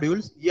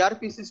sub-modules,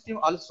 ERP system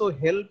also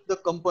help the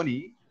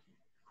company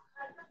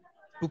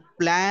to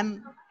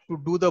plan, to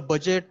do the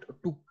budget,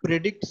 to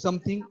predict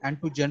something,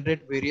 and to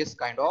generate various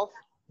kind of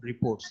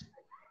reports.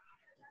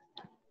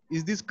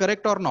 Is this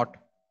correct or not?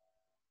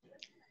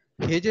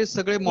 हे जे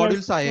सगळे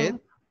modules आहेत,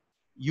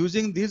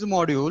 using these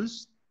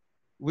modules,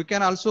 we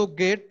can also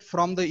get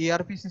from the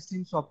ERP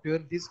system software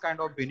this kind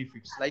of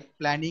benefits like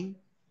planning,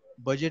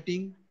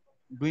 budgeting,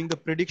 doing the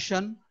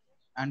prediction,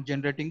 and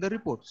generating the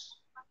reports.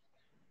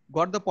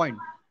 Got the point?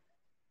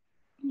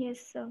 Yes,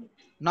 sir.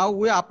 Now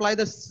we apply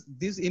this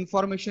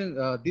information,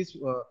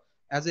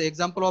 as an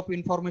example of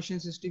information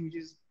system, which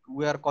is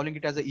we are calling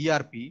it as a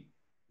ERP.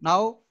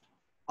 Now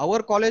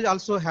our college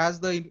also has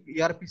the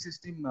ERP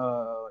system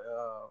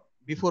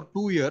before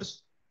 2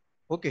 years.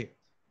 Okay.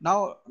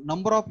 Now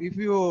number of, if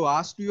you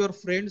ask to your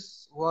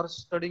friends who are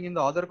studying in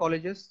the other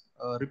colleges,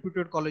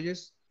 reputed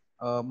colleges,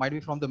 might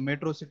be from the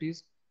metro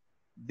cities,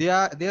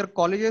 their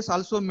colleges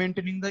also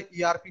maintaining the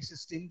ERP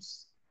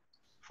systems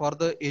for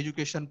the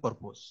education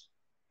purpose.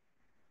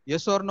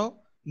 Yes or no?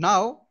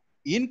 Now,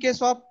 in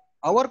case of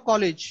our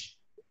college,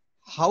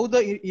 how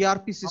the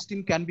ERP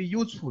system can be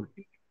useful?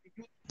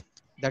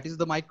 That is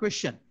my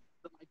question.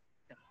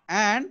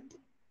 And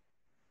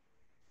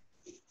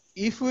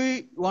if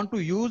we want to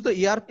use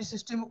the ERP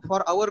system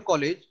for our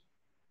college,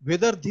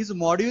 whether these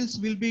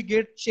modules will be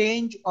get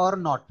changed or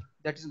not?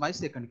 That is my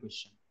second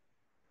question.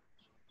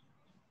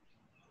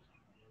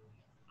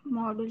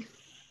 Modules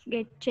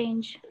get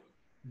changed.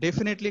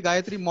 Definitely,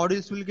 Gayatri,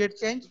 modules will get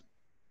changed.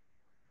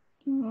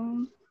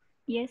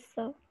 Yes,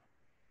 sir.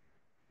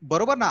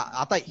 बरोबर ना.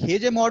 आता हे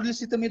जे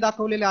modules इथं मी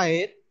दाखवलेले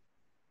आहेत,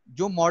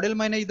 जो model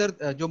मैंने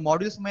इधर, जो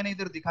मॉड्यूल्स मैंने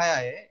इधर दिखाया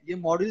है, ये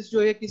मॉड्यूल्स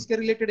जो है किसके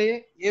रिलेटेड है?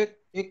 ये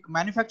एक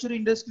मैन्युफैक्चरिंग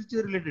इंडस्ट्री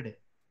से रिलेटेड है.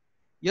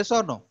 Yes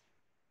or no?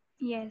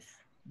 Yes.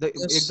 The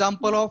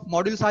example of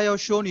modules I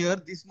have shown here,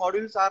 these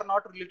modules are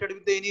not related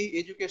with any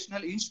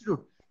educational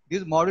institute.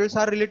 These modules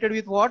are related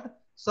with what?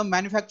 Some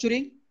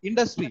manufacturing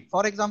industry.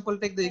 For example,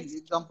 take the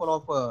example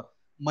of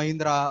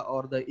Mahindra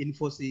or the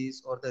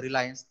Infosys or the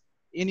Reliance,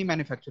 any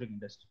manufacturing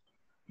industry.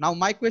 Now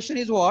my question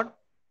is what?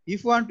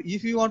 If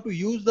you want to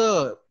use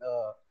the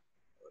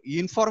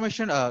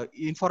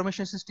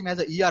information system as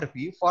a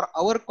ERP for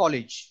our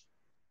college,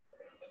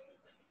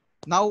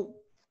 now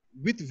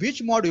with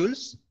which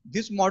modules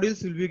these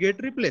modules will be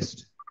get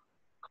replaced?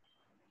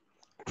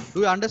 Do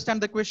you understand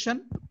the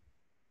question?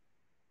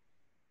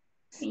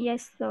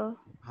 Yes, sir.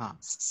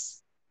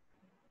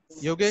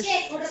 Yogesh,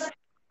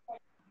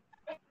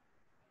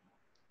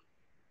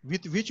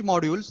 with which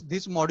modules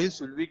these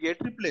modules will be get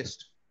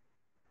replaced?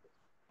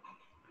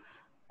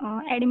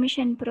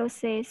 Admission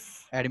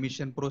process.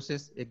 Admission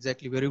process,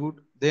 exactly, very good.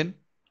 Then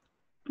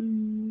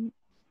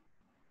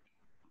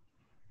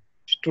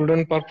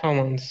student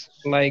performance,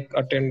 like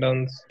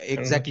attendance.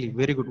 Exactly,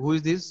 very good. Who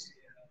is this?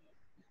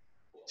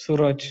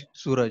 Suraj.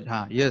 Suraj,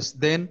 yes.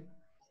 Then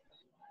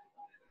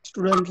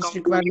Student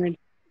requirement.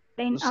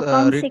 Then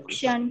account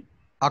section.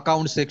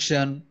 Account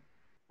section,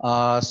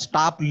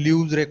 staff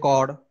leaves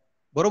record,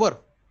 बरोबर?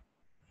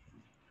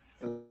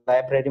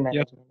 Library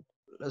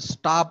management.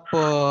 Staff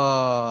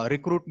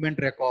recruitment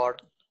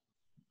record.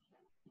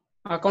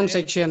 Account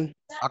section.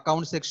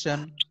 Account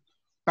section.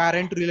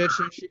 Parent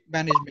relationship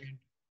management.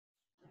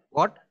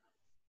 What?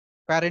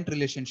 Parent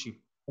relationship.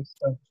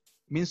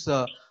 Means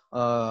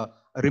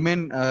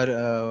remain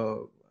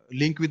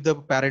link with the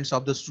parents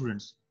of the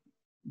students.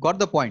 Got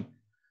the point?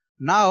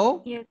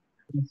 Now, yes.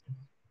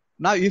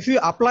 Now if you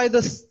apply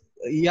this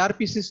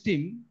ERP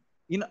system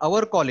in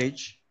our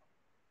college,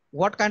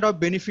 what kind of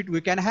benefit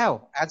we can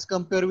have as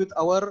compared with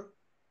our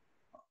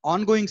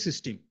ongoing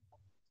system?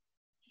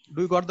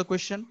 Do you got the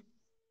question?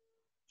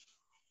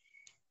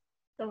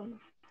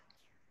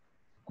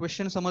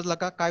 Question समजला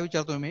का? काय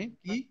विचारतोय मी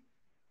की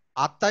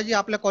आता जी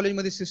आपल्या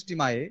कॉलेजमध्ये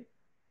system आहे,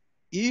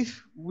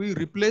 if we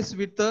replace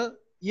with the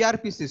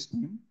ERP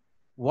system,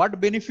 what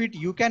benefit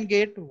you can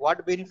get,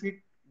 what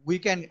benefit we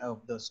can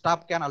the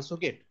staff can also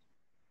get.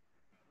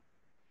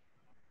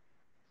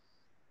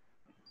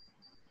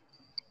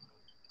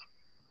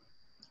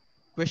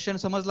 Question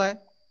समजला है?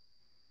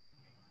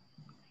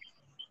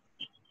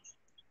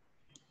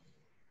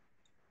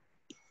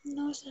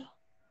 No, sir.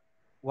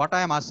 What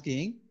I am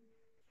asking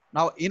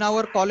now, in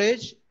our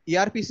college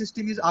ERP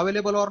system is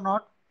available or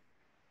not?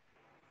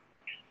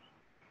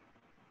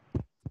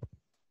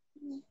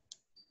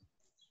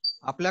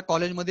 आपल्या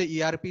कॉलेजमध्ये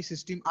ERP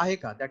system आहे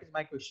का? That is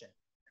my question.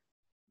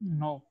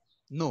 No.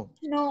 No.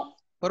 No.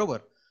 बरोबर.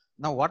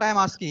 Now what I am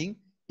asking,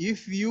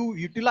 if you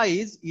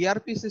utilize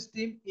ERP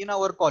system in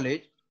our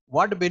college,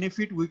 what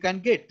benefit we can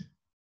get?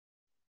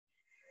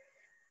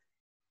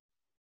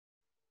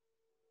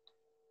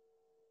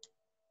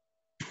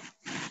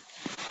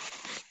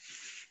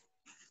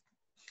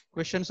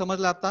 Question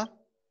समजला आता?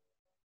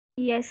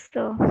 Yes,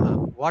 sir.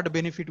 What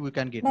benefit we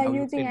can get? By Now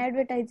you using tell me.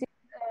 advertising,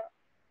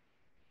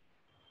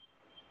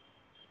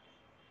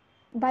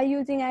 by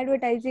using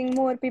advertising,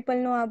 more people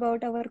know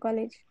about our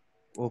college.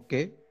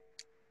 Okay.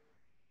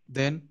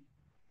 Then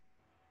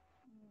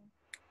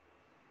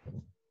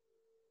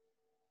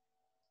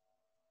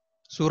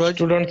Suraj,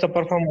 स्टुडंटचा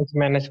performance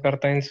manage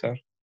करता येईल sir.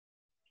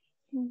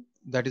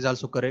 that is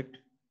also correct.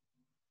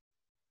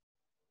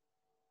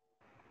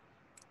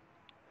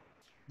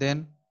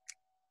 Then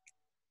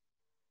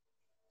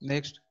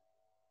next.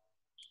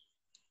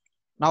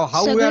 Now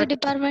how we सगळे are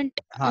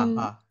department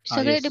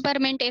सगळे yes.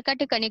 Department एका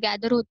ठिकाणी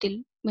gather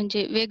होतील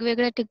म्हणजे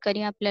वेगवेगळ्या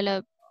ठिकाणी आपल्याला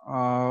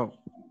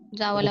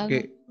जावं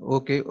लागेल.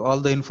 Okay, all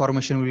the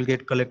information will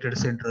get collected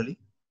centrally.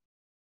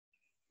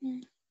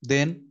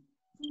 Then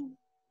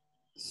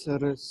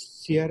sir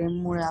CRM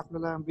मुळे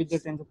आपल्याला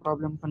विद्यार्थ्यांचे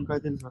प्रॉब्लेम पण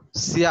कळतील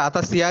सर. आता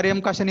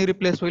CRM कशाने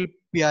रिप्लेस होईल?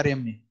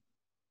 PRM ने.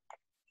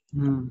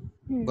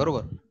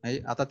 बरोबर.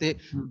 आता ते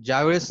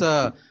ज्यावेळेस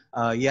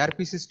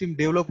ERP सिस्टीम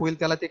डेव्हलप होईल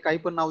त्याला ते काही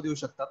पण नाव देऊ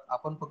शकतात.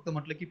 आपण फक्त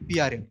म्हटलं की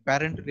PRM,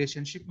 पॅरेंट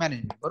रिलेशनशिप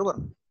मॅनेजमेंट. बरोबर.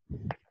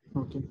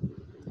 Okay.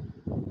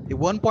 The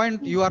one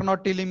point you are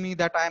not telling me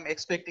that I am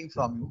expecting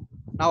from you.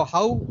 Now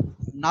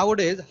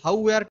nowadays how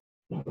we are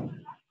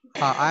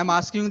I am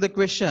asking the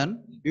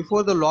question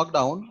before the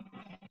lockdown,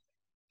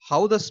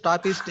 how the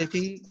staff is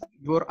taking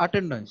your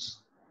attendance?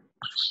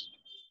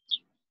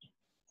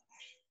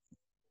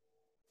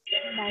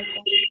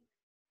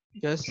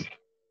 Yes.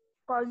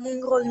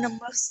 Calling roll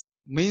numbers.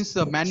 Means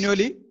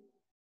manually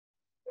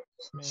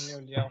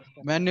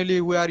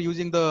we are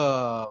using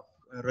the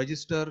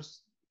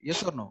registers.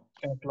 Yes or no?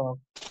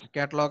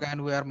 Catalog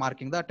and we are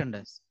marking the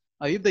attendance.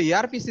 Now if the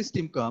ERP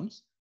system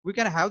comes, we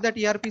can have that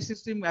ERP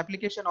system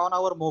application on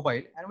our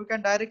mobile and we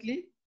can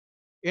directly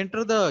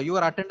enter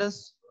your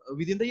attendance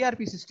within the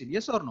ERP system.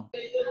 Yes or no?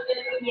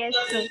 Yes,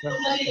 sir.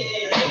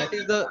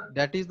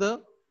 That is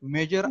the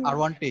major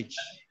advantage.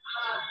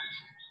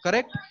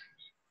 Correct?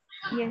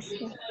 Yes,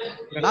 sir.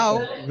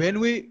 Now when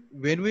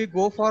we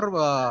go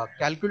for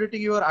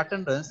calculating your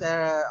attendance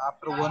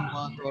after 1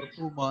 month or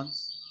 2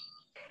 months,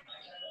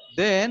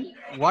 then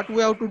what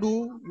we have to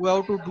do? We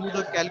have to do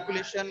the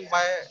calculation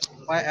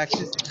by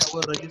accessing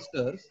our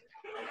registers.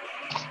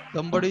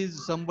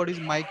 Somebody's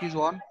mic is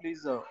on.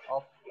 Please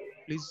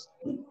please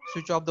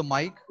switch off the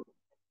mic.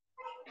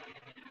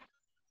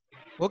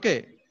 Okay.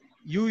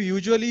 You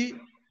usually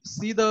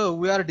see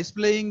we are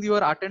displaying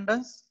your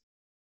attendance.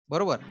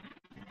 बरोबर.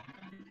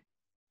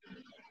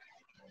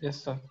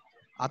 Yes sir.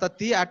 आता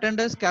ती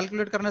attendance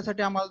calculate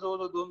करण्यासाठी आम्हाला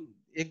जवळजवळ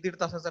 1-1.5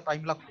 तासाचा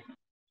time लागतो.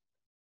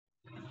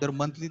 जर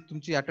monthly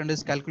तुमची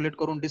अटेंडन्स कॅल्क्युलेट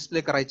करून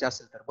डिस्प्ले करायची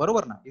असेल तर.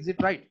 बरोबर ना? Is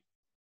it right?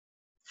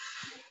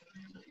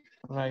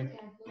 Right.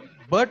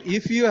 But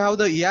if you have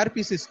the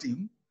ERP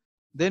system,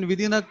 then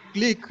within a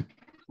click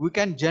we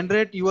can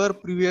generate your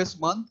previous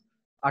month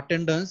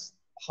attendance,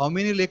 how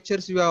many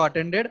lectures you have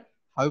attended,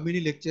 how many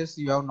lectures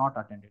you have not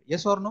attended.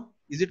 Yes or no?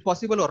 Is it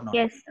possible or not?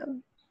 Yes, sir.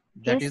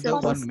 That Yes, is sir. the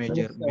one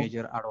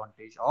major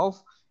advantage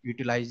of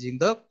utilizing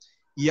the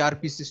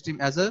ERP system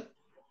as a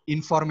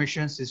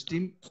information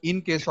system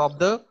in case of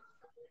the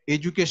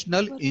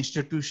educational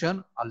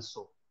institution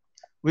also.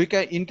 We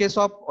can, in case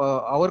of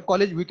our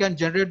college, we can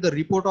generate the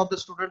report of the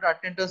student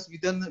attendance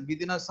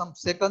within some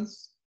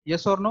seconds.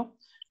 Yes or no?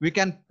 We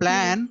can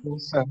plan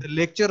the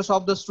lectures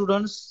of the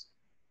students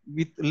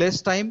with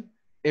less time,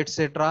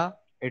 etc.,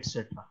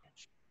 etc.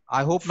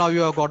 I hope now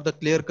you have got the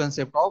clear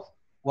concept of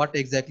what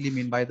exactly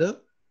mean by the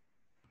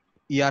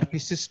ERP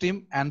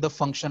system and the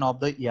function of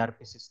the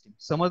ERP system.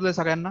 समजले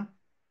सगळ्यांना?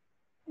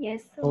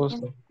 Yes, sir. हो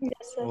sir.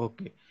 Yes, sir.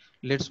 Okay.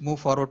 Let's move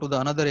forward to the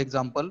another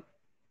example.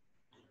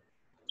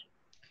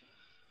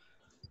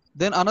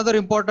 Then another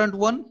important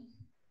one,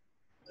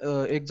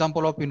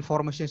 example of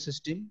information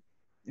system,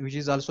 which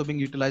is also being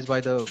utilized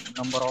by the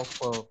number of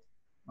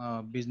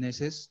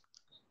businesses.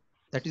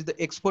 That is the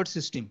expert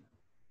system.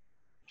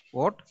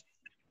 What?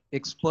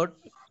 Expert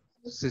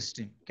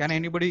system. Can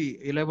anybody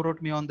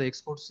elaborate me on the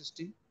expert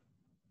system?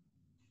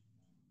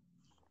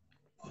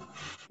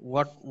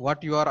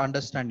 What you are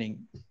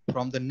understanding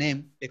from the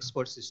name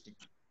expert system?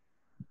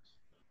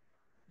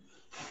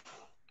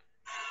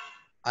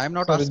 I am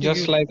not Sir, asking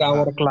just you. like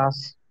our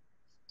class.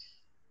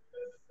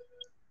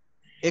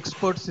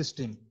 expert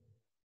system?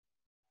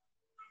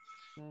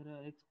 Sir,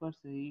 experts,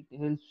 it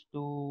helps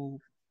to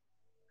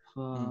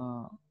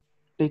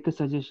take a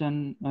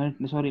suggestion.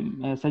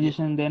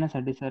 Suggestion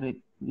देण्यासाठी sir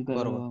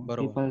बरोबर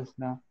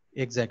people'sला.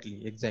 Exactly.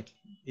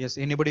 Yes.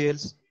 Anybody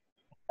else?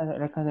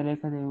 एखाद्या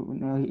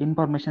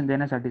information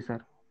देण्यासाठी sir.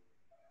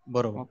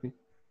 बरोबर.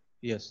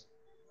 Yes.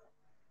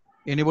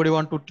 Anybody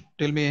want to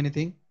tell me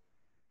anything?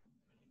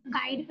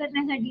 Guide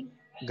करण्यासाठी.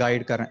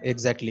 Guide करना.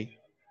 Exactly.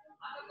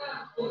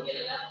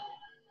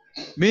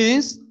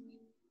 Means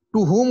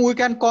to whom we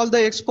can call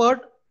the expert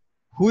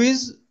who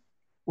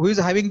is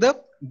having the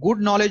good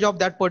knowledge of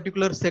that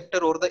particular sector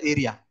or the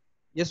area.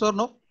 Yes or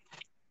no?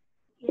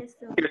 Yes,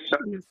 sir. Yes,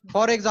 sir.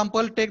 For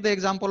example, take the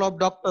example of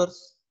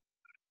doctors.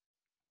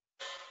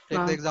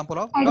 Take the example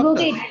of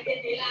Advocate.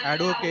 doctors.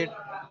 Advocate.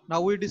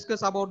 Now we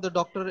discuss about the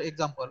doctor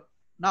example.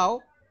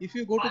 Now, if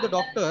you go to the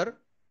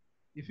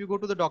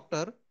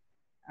doctor,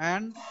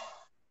 and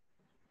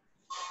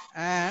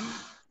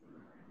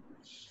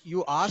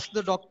you ask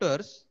the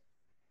doctors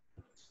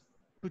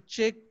to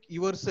check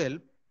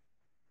yourself,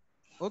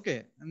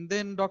 okay, and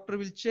then doctor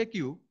will check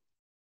you,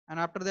 and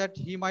after that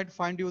he might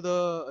find you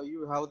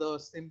have the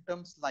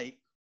symptoms like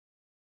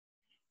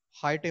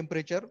high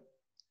temperature,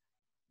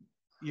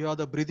 you have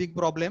the breathing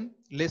problem,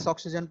 less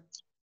oxygen,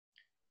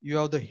 you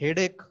have the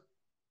headache,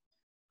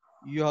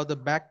 you have the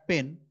back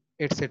pain,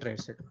 etc.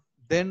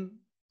 Then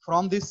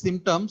from these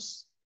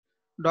symptoms,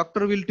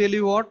 doctor will tell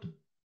you what?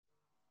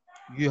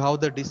 You have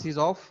the disease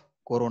of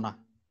corona.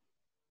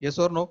 Yes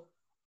or no?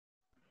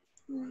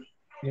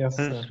 Yes,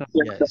 sir.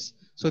 Yes.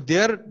 So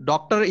their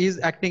doctor is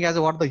acting as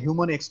what? The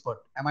human expert.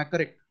 Am I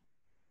correct?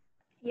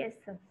 Yes,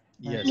 sir.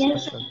 Yes.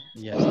 Yes, sir.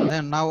 Yes.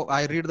 Then now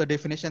I read the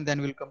definition, then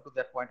we'll come to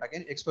that point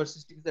again. Expert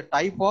system is the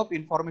type of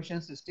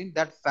information system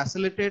that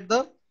facilitate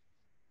the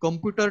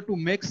computer to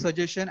make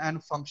suggestion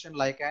and function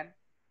like an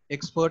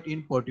expert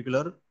in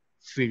particular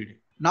field.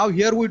 Now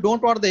here we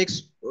don't want the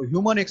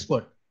human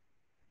expert.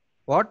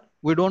 What?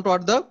 We don't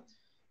want the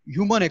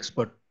human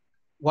expert.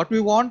 What we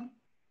want?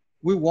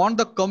 We want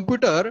the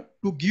computer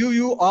to give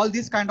you all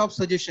these kind of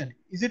suggestion.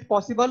 Is it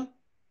possible?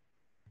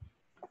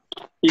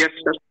 Yes,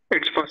 sir.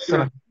 It's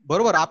possible.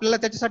 बरोबर. आपल्याला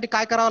त्याच्यासाठी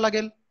काय करावं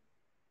लागेल?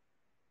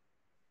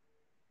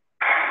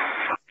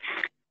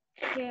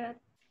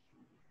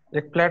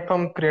 एक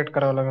platform create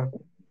करावं लागेल.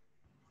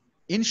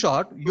 In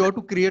short, you have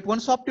to create one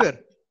software.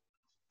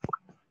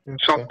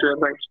 Software,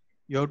 right?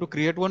 You have to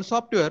create one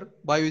software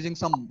by using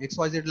some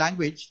XYZ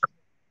language.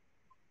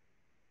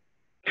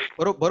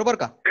 बरोबर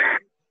का?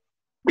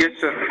 Yes,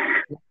 sir.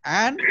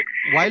 And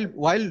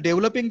while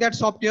developing that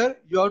software,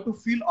 you have to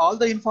fill all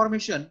the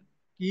information.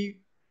 Ki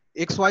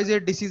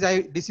XYZ disease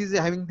is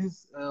having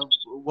this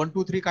 1,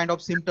 2, 3 kind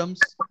of symptoms.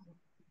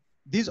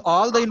 These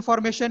all the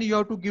information you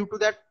have to give to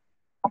that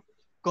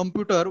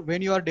computer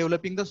when you are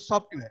developing the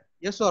software.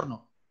 Yes or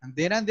no? And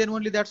then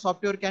only that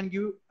software can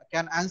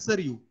answer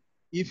you.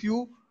 If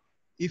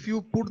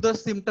you put the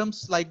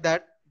symptoms like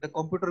that, the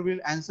computer will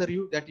answer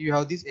you that you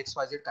have this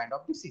XYZ kind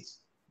of disease.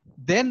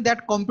 Then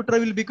that computer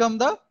will become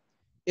the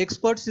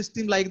expert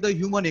system like the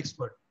human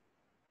expert.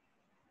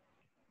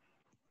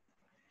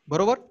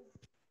 Barabar?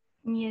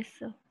 Yes,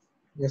 sir.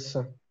 Yes,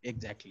 sir.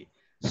 Exactly.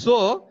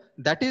 So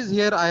that is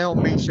here I have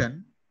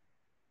mentioned.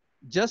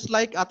 Just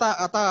like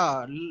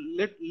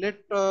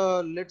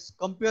let's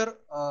compare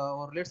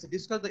or let's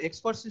discuss the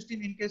expert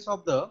system in case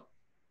of the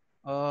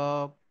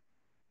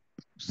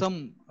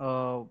some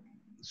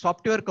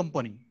software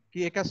company.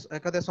 की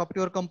एखाद्या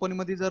software company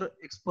मध्ये जर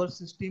expert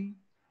system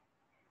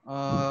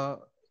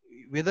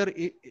whether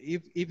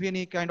if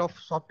any kind of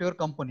software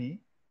company,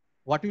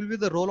 what will be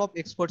the role of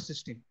expert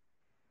system?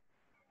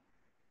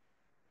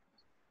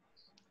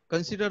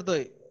 Consider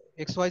the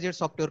XYZ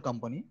software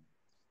company.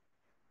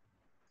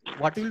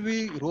 What will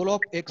be role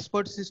of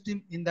expert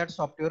system in that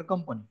software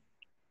company?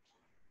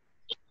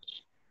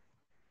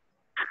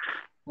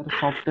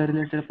 Software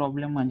related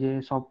problem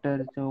म्हणजे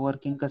सॉफ्टवेअरचं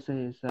working कसं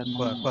आहे sir?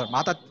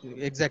 आता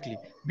exactly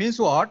means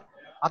what?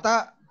 आता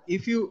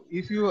if you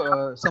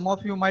some of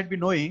you might be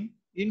knowing,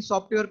 in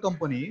software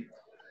company,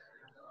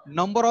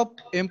 number of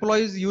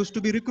employees used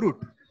to be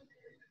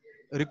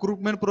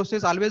recruitment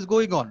process always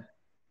going on.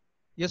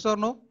 Yes or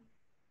no?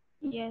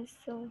 Yes,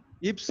 sir.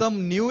 If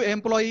some new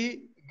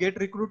employee get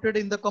recruited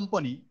in the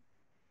company,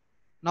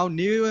 now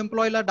new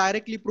employee La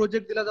directly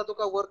project दिला जातो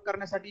का work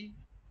करण्यासाठी?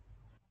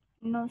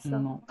 No, sir.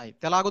 नाही.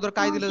 त्याला अगोदर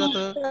काय दिलं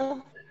जातं?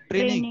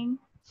 Training.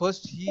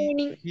 First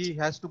he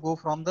has to go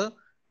from the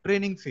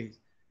training phase.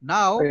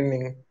 Now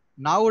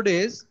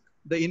nowadays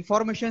the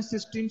information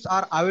systems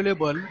are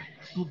available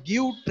to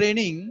give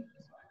training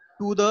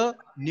to the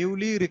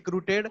newly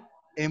recruited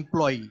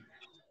employee.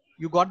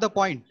 You got the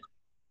point?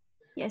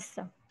 Yes,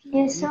 sir.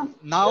 Yes, sir.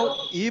 Now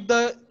if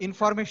the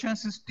information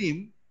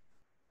system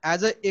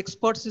as an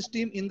expert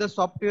system in the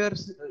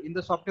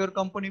software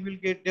company will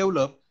get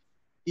developed,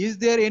 is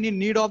there any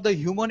need of the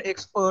human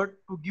expert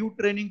to give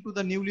training to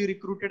the newly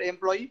recruited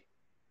employee?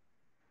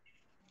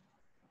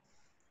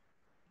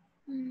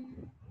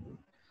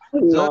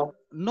 No.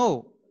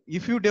 No.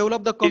 If you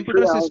develop the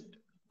computer system,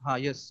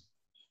 yes.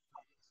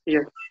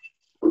 Yes.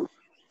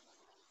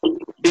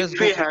 Yes, If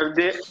we have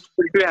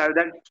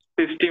that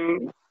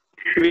system,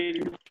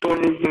 we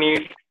don't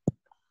need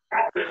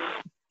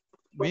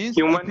means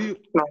human. if you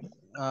No.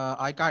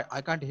 I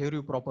can't hear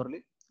you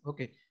properly.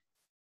 Okay,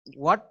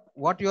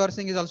 what you are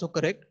saying is also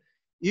correct.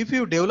 If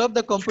you develop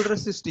the computer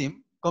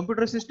system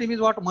is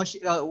what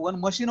machine, one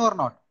machine or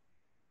not?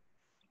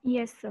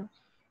 Yes, sir.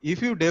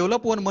 If you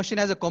develop one machine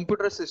as a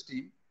computer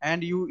system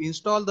and you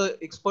install the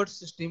expert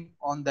system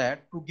on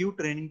that to give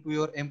training to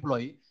your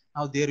employee,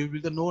 now there will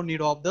be no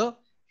need of the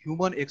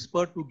human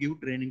expert to give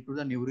training to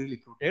the newly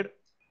recruited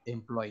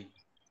employee.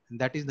 And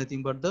that is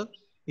nothing but the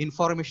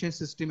information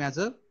system as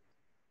a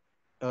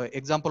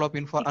example of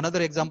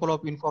another example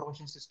of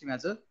information system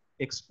as a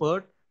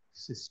expert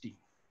system.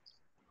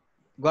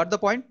 Got the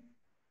point?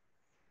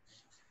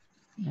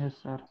 Yes,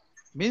 sir.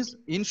 Means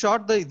in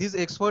short, this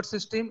expert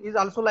system is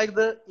also like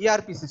the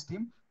ERP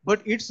system,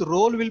 but its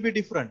role will be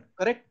different.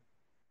 Correct?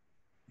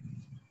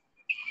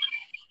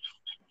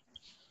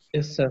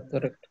 Yes, sir.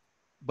 Correct.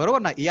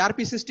 बरोबर ना?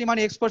 ERP system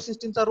आणि expert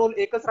system चा role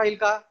एकच राहील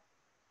का?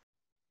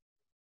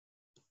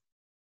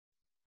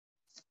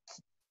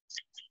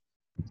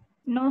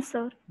 No,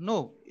 sir.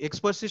 No.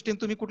 Expert system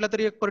तुम्ही कुठल्या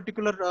तरी एक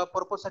पर्टिक्युलर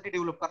पर्पज साठी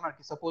डेव्हलप करणार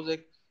की सपोज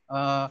एक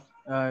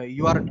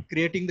you are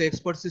creating the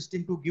expert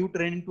system to give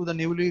training to the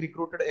newly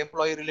recruited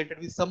employee related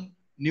with some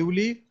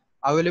newly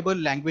available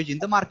language in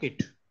the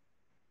market,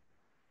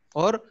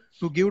 or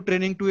to give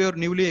training to your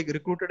newly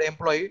recruited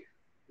employee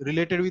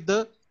related with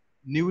the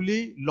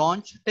newly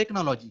launched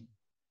technology.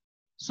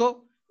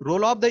 So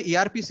role of the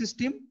ERP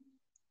system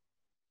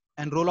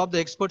and role of the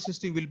expert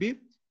system will be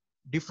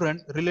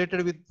different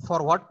related with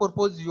for what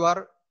purpose you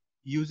are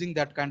using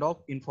that kind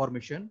of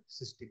information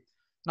system.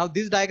 Now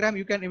this diagram,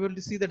 you can able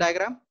to see the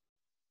diagram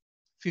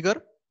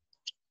figure.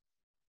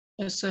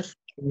 Yes, sir.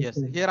 Yes,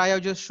 here I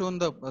have just shown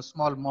the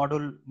small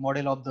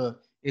model of the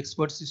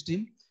expert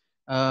system.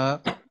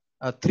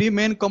 Three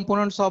main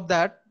components of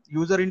that: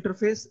 user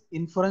interface,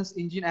 inference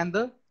engine, and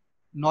the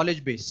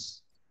knowledge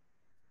base.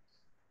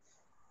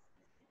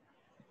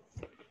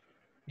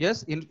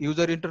 Yes, in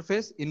user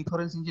interface,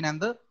 inference engine,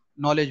 and the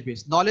knowledge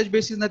base. Knowledge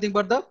base is nothing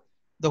but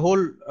the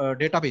whole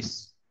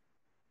database.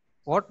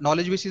 What?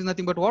 Knowledge base is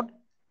nothing but what?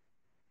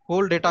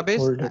 Whole database.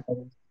 Whole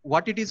database.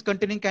 What it is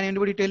containing? Can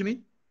anybody tell me?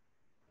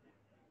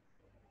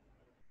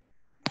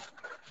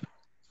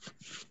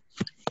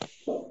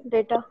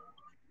 Data.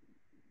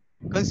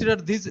 Consider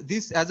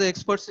this as an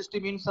expert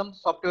system in some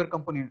software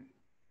company.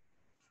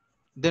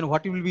 Then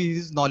what will be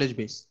his knowledge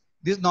base?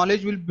 This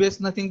knowledge will base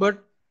nothing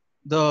but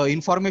the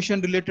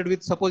information related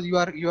with, suppose you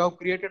have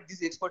created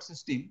this expert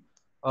system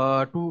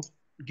to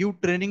give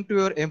training to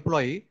your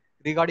employee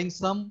regarding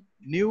some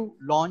new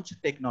launch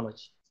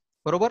technology.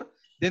 Barabar?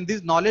 Then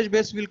this knowledge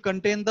base will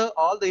contain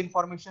all the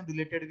information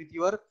related with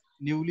your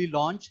newly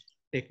launched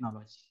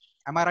technology.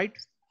 Am I right?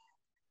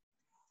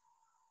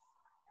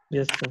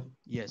 Yes, sir.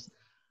 Yes.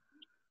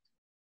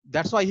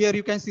 That's why here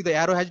you can see the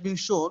arrow has been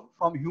shown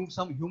from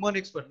some human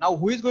expert. Now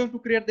who is going to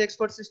create the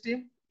expert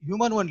system?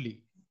 Human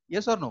only.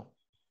 Yes or no?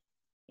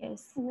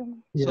 Yes.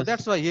 So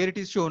that's why here it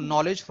is shown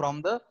knowledge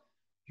from the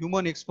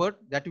human expert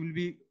that will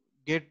be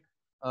get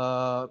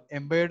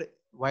embedded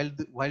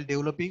while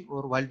developing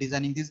or while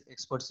designing this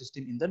expert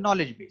system in the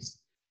knowledge base.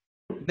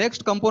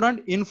 Next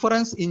component,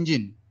 inference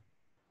engine.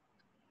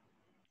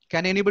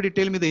 Can anybody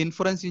tell me the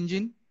inference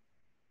engine?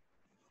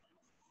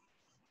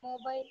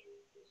 Mobile.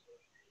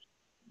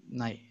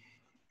 No.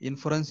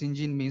 Inference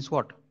engine means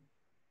what?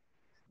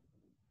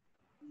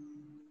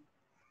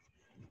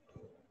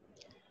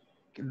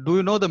 Do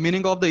you know the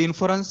meaning of the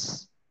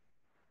inference?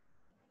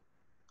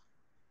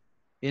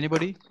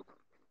 Anybody?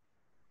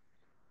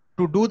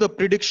 To do the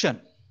prediction.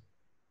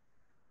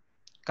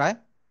 Okay?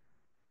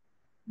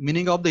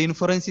 Meaning of the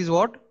inference is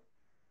what?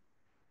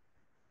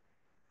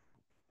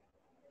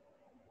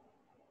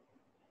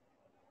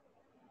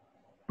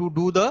 To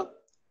do the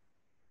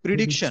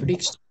prediction.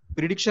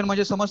 Prediction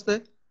म्हणजे समजते?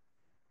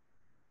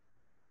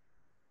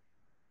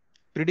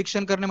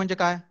 Prediction करणे म्हणजे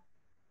काय?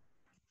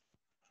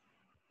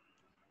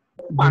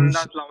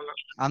 अंदाज लावला.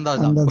 अंदाज.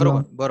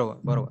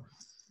 बरोबर.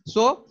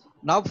 So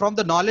now from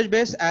the knowledge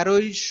base, arrow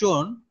is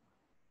shown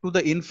to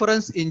the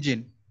inference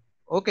engine.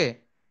 Okay.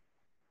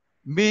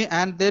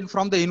 And then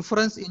from the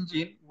inference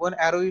engine, one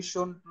arrow is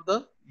shown to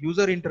the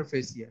user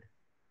interface here.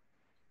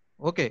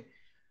 Okay.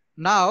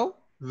 Now,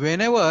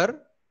 whenever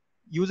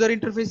user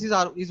interface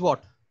is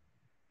what?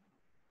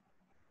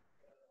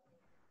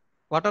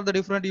 What are the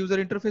different user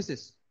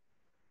interfaces?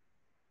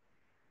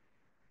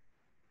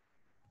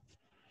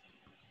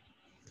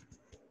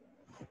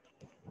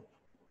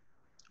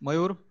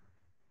 Mayur,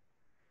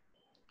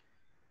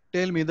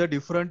 tell me the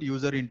different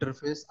user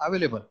interface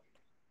available.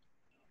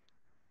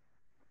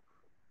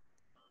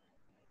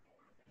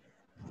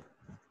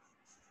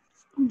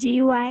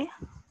 GUI.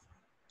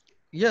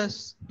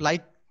 Yes,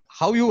 like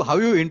how you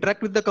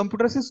interact with the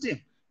computer system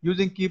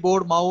using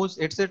keyboard, mouse,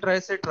 etc.,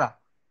 etc.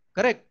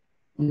 Correct?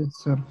 Yes,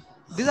 sir.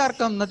 These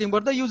are nothing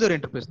but the user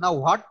interface. Now,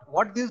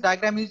 what this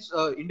diagram is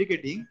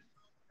indicating,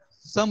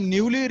 some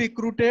newly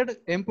recruited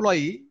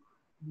employee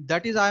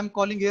that is I am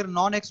calling here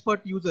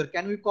non-expert user.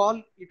 Can we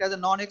call it as a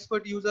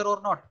non-expert user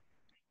or not?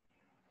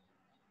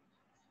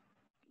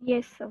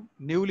 Yes, sir.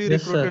 Newly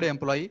Yes, sir. recruited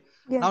employee.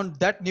 Yes. Now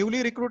that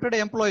newly recruited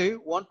employee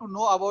want to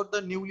know about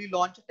the newly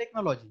launched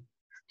technology.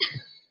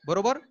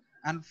 Barabar?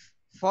 And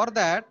for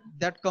that,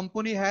 that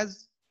company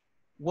has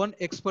one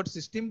expert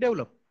system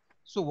developed.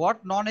 So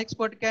what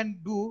non-expert can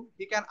do,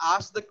 he can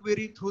ask the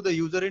query through the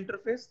user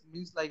interface,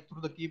 means like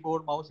through the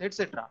keyboard, mouse,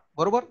 etc.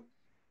 Barabar?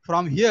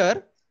 From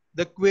here,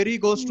 the query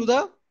goes to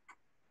the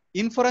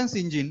inference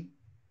engine.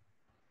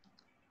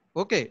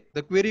 Okay,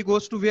 the query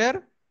goes to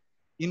where?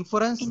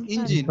 Inference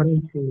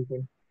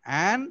engine.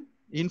 And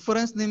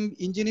inference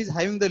engine is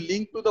having the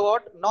link to the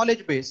what?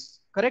 Knowledge base,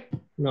 correct?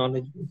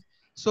 Knowledge.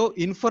 So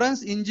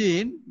inference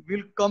engine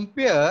will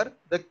compare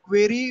the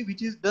query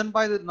which is done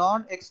by the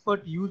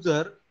non-expert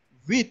user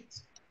with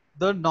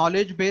the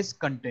knowledge base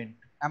content.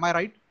 Am I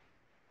right?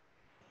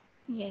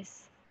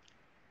 Yes.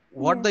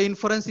 What the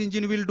inference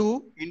engine will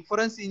do?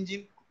 Inference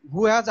engine,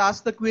 who has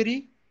asked the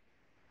query?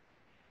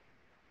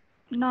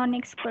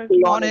 Non-expert.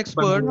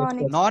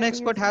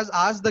 Non-expert has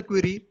asked the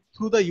query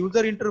through the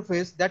user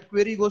interface. That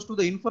query goes to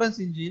the inference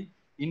engine.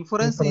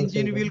 Inference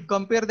engine will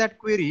compare that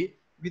query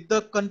with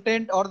the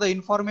content or the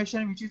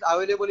information which is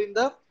available in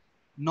the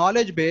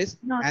knowledge base,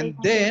 and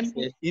then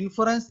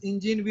inference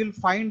engine will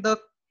find the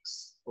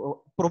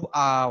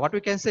what we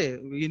can say,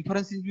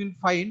 inference engine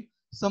will find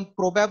some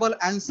probable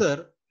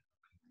answer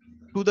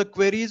to the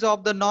queries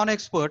of the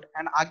non-expert,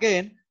 and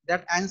again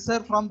that answer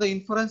from the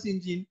inference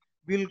engine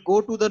will go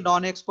to the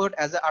non-expert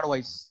as an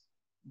advice.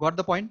 Got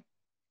the point?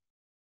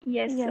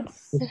 Yes, sir.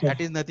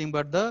 That is nothing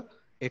but the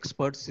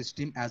expert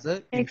system as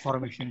a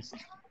information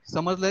system.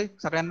 समजलंय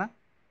सगळ्यांना?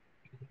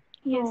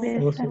 Yes,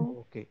 sir.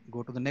 Okay,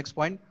 go to the next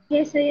point.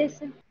 Yes, sir. Yes,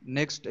 sir.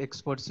 Next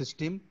expert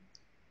system,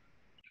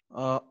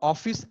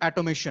 office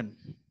automation.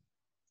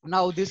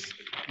 Now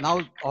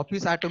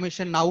office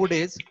automation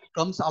nowadays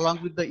comes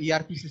along with the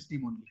ERP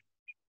system only.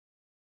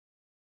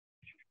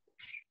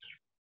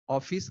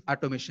 Office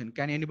automation.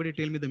 Can anybody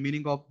tell me the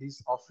meaning of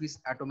this office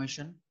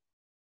automation?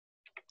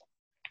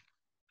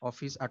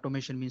 Office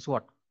automation means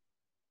what?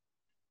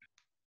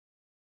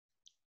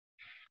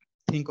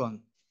 Think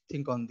on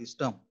this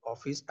term,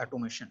 office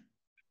automation.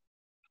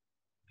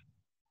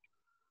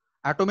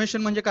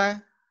 Automation म्हणजे काय?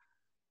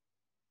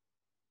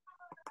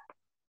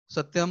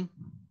 Satyam,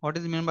 what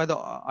is meant by the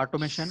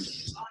automation?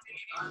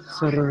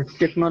 Sir,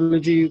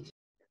 technology.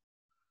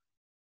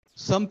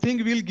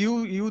 Something will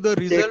give you the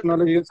result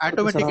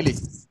automatically.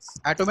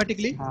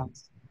 Automatically?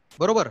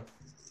 बरोबर?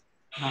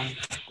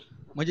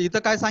 म्हणजे इथं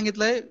काय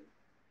सांगितलंय?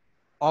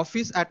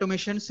 Office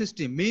automation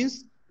system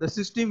means the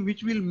system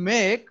which will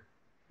make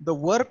the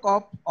work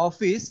of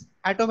office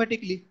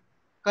automatically.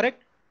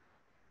 Correct?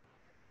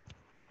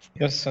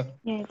 Yes, sir.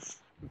 Yes.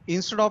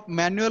 Instead of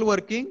manual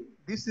working,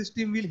 this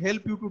system will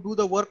help you to do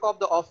the work of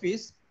the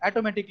office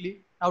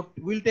automatically. Now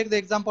we'll take the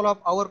example of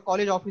our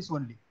college office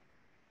only.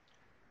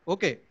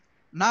 Okay.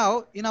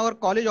 Now in our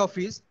college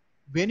office,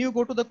 when you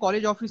go to the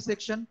college office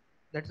section,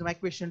 that's my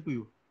question to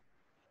you.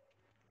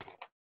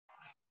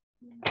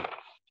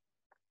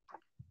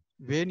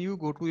 When you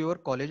go to your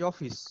college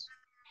office,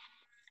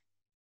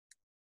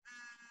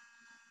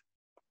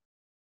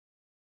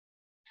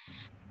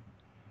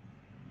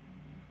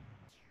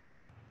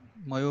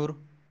 Mayur,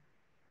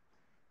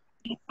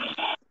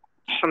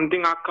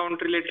 something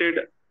account related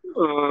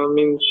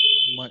means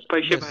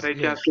पैसे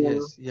भरायचे असेल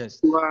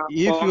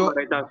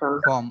किंवा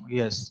form,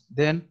 yes,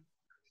 then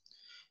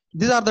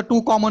these are the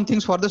two common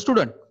things for the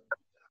student.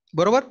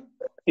 Barabar?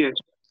 Yes.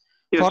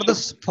 For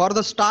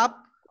the staff,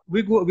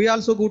 we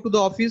also go to the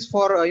office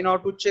for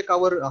to check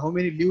our how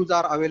many leaves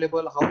are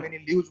available, how many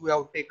leaves we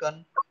have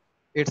taken,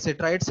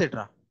 etc.,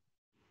 etc.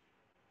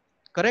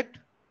 Correct?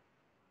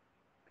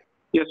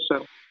 Yes,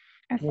 sir.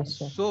 Yes,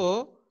 sir.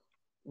 So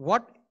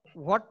what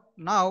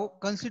now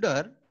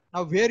consider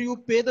now where you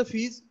pay the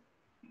fees,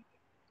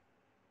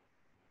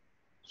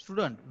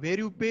 student, where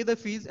you pay the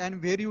fees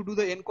and where you do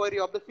the inquiry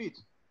of the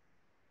fees.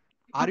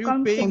 Are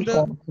you paying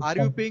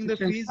the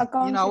fees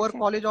in our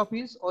college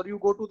office or you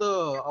go to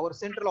our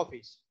central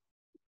office?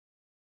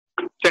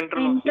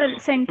 Central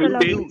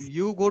office.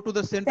 You go to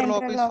the central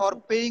office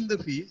for paying the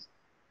fees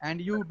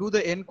and you do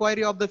the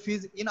inquiry of the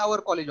fees in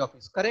our college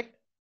office, correct?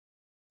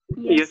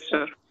 Yes,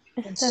 sir.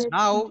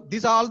 Now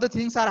these all the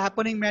things are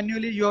happening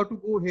manually. You have to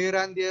go here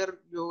and there,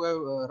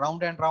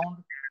 round and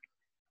round.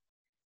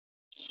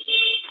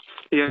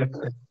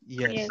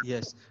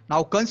 Yes.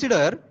 Now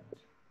consider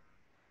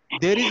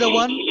there is a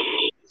one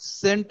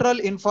central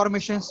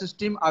information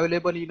system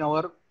available in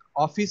our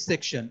office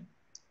section,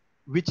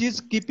 which is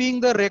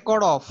keeping the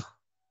record of.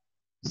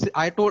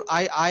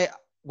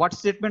 What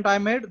statement I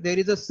made? There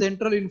is a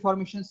central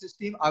information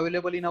system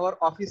available in our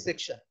office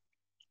section.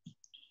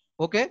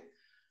 Okay.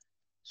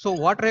 So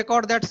what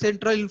record that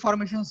central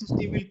information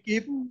system will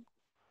keep?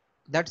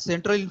 That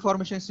central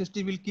information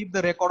system will keep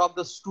the record of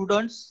the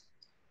students,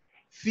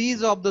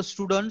 fees of the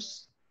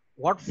students,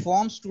 what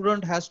form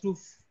student has to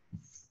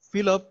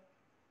fill up,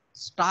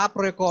 staff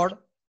record,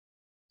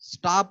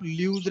 staff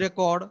leaves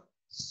record,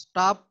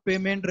 staff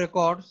payment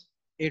records,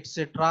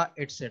 etc.,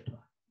 etc.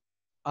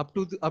 Up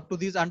to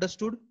this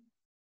understood?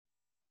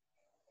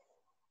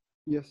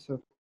 Yes, sir.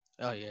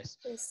 Yes.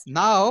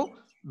 Now,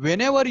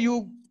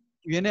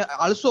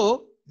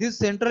 also this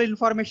central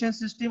information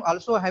system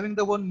also having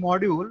the one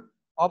module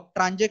of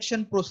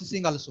transaction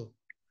processing also.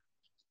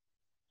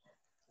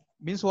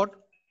 Means what?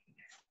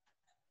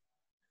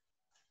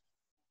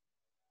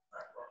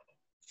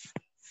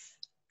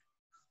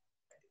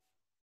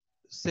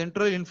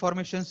 Central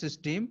information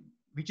system,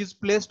 which is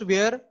placed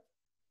where?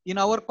 In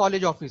our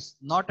college office,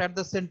 not at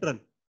the central,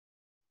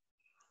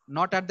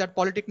 not at that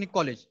polytechnic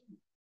college.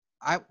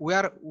 We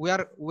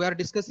are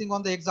discussing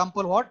on the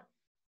example what?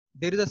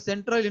 There is a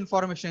central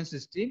information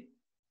system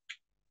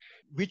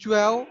which we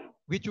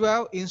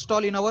have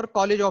installed in our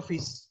college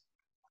office.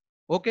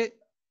 Okay,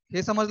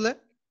 हे समजलं?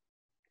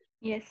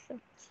 Yes, sir.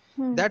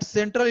 That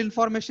central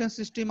information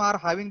system are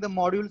having the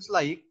modules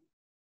like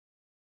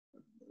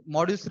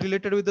modules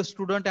related with the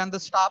student and the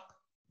staff,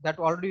 that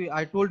already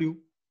I told you,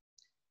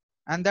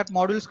 and that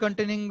modules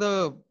containing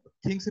the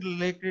things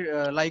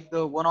related like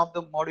the one of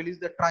the module is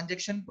the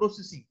transaction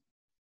processing.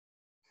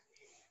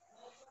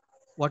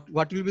 What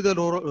will be the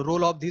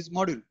role of this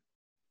module?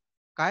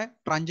 काय?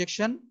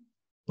 Transaction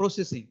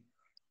processing.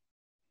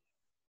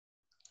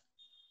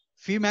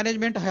 Fee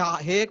management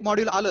हे एक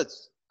module आलंच,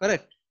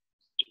 correct?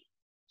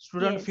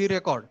 Student फी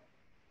record,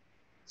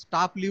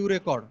 staff leave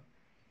record,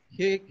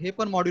 हे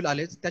पण module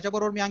आलेच.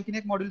 त्याच्याबरोबर मी आणखीन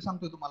एक module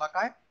सांगतोय तुम्हाला,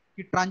 काय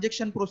की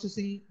transaction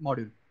processing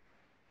module.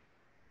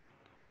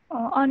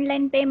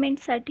 Online payment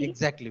साठी.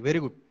 Exactly, very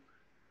good.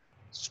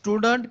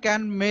 Student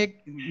can make,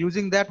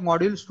 using that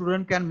module,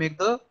 student can make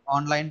the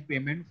online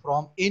payment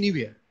from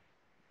anywhere.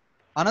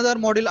 Another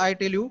module I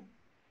tell you,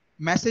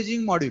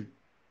 messaging module.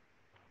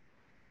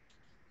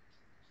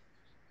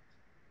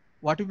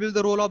 What will be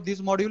the role of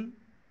this module?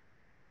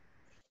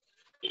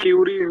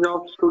 Queries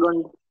of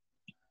students.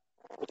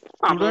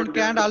 Student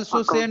can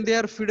also send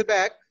their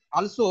feedback.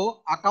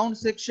 Also, account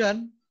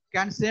section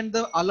can send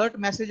the alert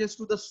messages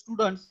to the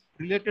students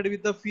related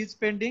with the fees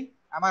pending.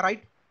 Am I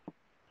right?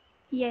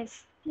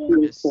 Yes.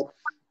 Yes.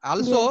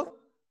 Also,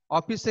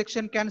 office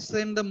section can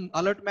send the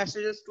alert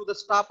messages to the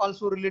staff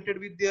also related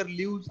with their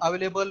leaves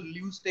available,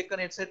 leaves taken,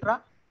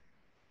 etc.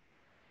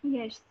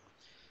 Yes.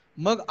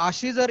 मग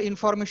अशी जर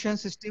information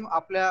system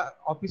आपल्या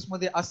office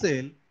मध्ये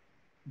असेल,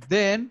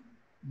 then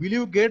will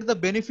you get the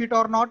benefit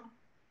or not?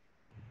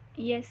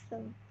 Yes,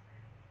 sir.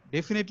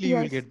 Definitely you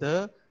will get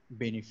the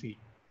benefit.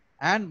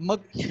 And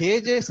मग हे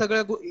जे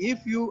सगळं,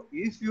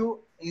 if you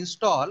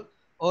install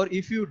or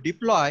if you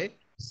deploy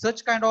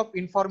such kind of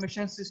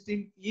information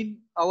system in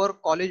our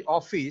college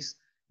office,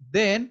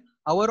 then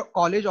our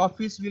college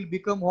office will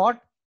become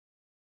what?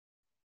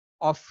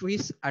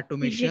 Office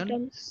automation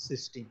Digital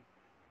system.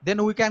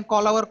 Then we can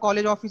call our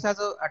college office as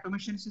a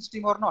automation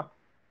system or not?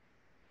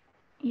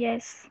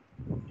 Yes.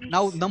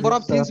 Now number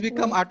of things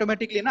become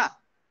automatically, na?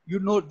 You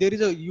know,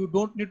 you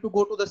don't need to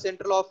go to the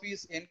central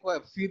office,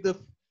 inquire,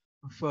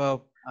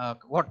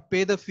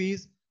 pay the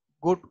fees,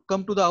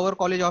 come to our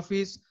college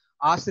office,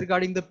 ask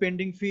regarding the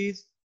pending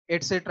fees,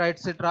 etc.,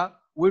 etc.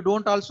 We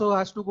don't also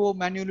has to go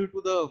manually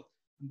to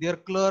their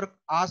clerk,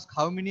 ask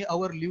how many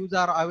our leaves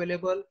are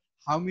available,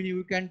 how many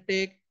we can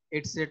take,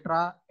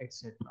 etc.,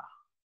 etc.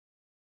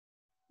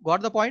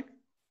 Got the point?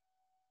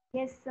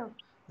 Yes, sir.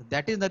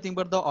 That is nothing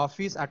but the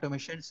office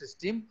automation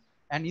system.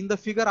 And in the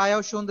figure I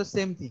have shown the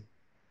same thing.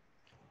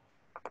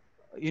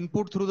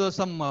 Input through the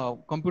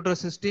some computer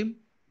system,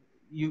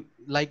 you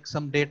like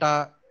some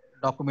data,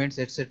 documents,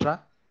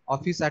 etc.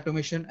 Office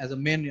automation as a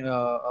main,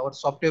 our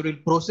software will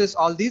process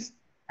all these,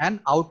 and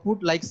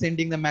output like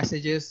sending the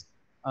messages,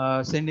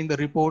 sending the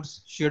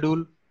reports,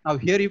 schedule. Now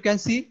here you can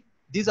see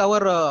this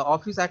our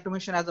office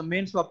automation as a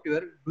main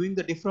software doing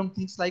the different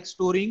things like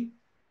storing,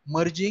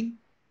 merging,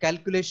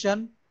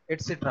 calculation,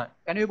 etc.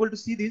 Can you able to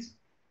see this?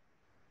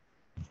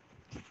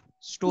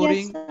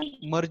 Storing,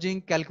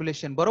 merging,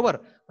 calculation. बरोबर?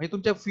 म्हणजे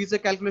तुमच्या फीचं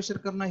calculation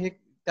करणं हे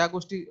त्या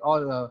गोष्टी,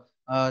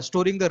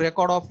 storing the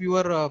record of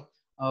your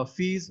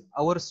fees,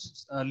 our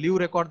leave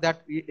record,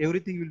 that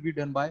everything will be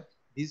done by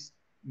this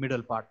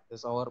middle part.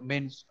 That's our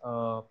main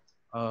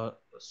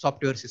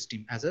software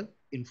system as a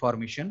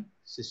information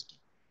system.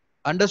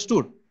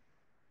 Understood?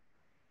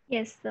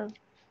 Yes, sir.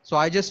 So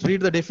I just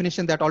read the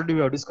definition that already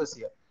we have discussed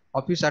here.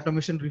 Office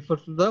automation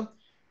refers to the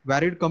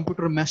varied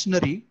computer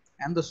machinery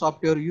and the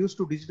software used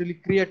to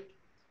digitally create,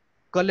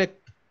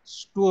 collect,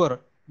 store,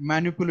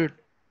 manipulate,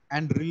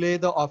 and relay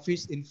the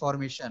office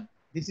information.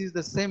 This is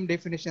the same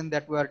definition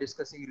that we are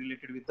discussing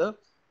related with the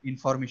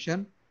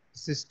information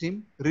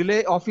system.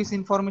 Relay office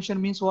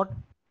information means what?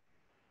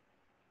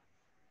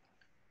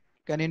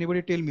 Can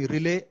anybody tell me?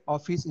 Relay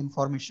office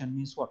information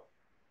means what?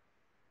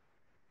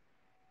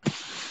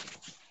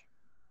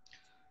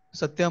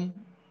 Satyam,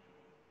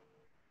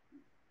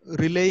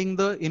 relaying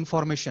the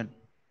information.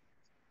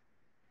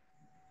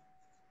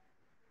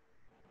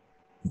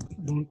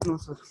 Don't know,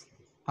 sir.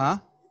 Huh?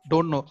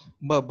 Don't know,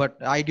 but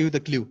I give you the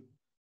clue.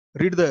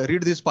 Read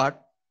this part.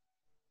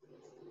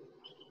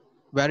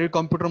 varied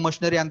computer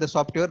machinery and the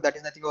software, that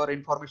is nothing our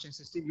information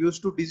system,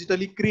 used to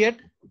digitally create,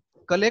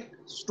 collect,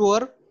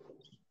 store,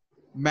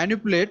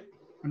 manipulate,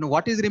 and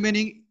what is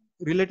remaining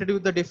related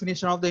with the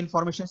definition of the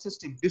information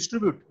system?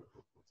 Distribute.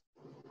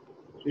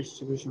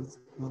 Distribution.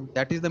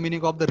 That is the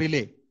meaning of the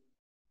relay.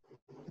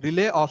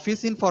 Relay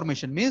office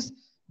information means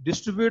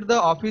distribute the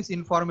office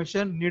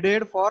information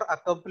needed for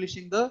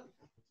accomplishing the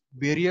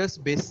various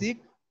basic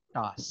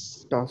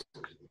tasks.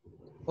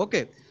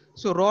 Okay.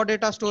 So raw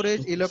data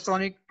storage,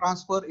 electronic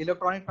transfer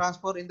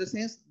in the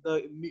sense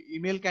the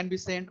email can be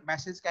sent,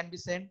 message can be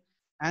sent,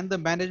 and the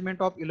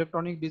management of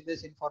electronic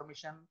business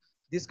information.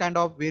 This kind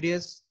of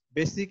various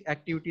basic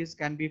activities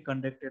can be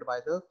conducted by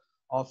the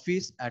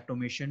office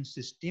automation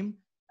system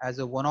as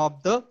a one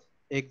of the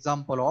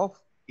example of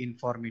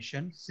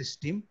information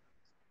system.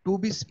 To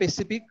be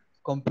specific,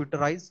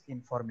 computerized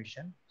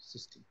information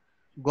system.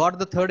 Got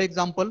the third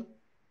example?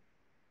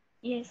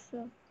 Yes,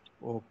 sir.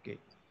 Okay.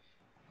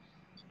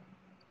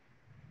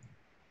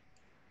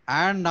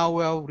 And now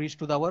we have reached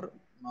to our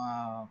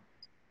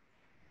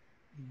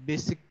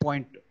basic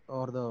point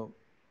or the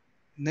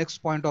next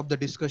point of the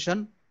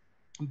discussion.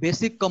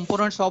 Basic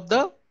components of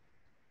the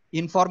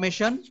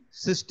information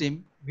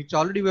system, which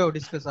already we have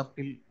discussed up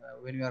till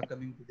when we are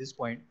coming to this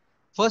point.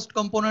 First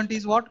component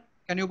is what?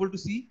 Can you able to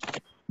see?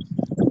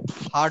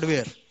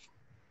 Hardware.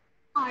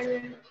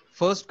 Hardware.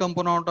 First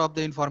component of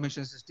the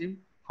information system,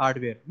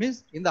 hardware.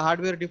 Means in the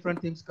hardware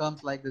different things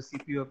comes, like the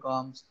CPU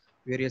comes,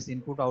 various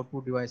input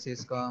output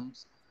devices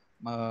comes,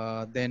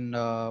 then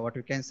what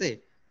we can say,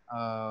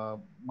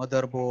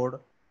 motherboard,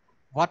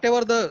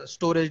 whatever the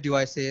storage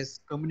devices,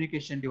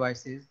 communication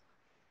devices,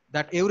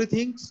 that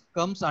everything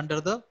comes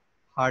under the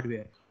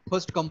hardware.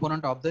 First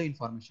component of the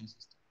information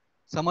system.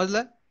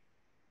 समझला?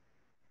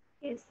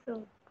 Yes,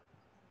 sir.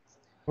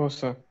 हो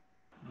sir.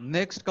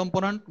 Next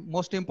component,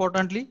 most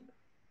importantly,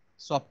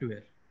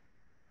 software.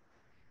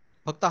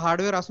 फक्त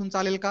hardware असून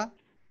चालेल का?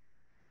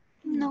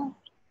 No.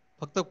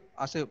 फक्त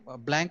असे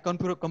blank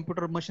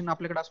computer machine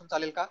आपल्याकडे असून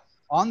चालेल का?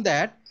 On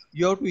that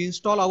you have to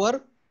install our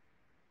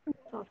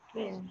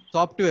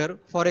software,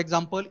 for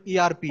example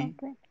ERP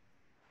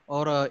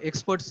or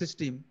expert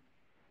system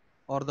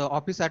or the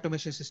office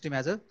automation system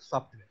as a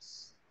software.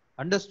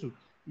 Understood?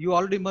 You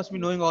already must be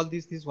knowing all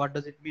these things. What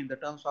does it mean? The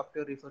term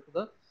software refers to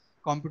the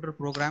computer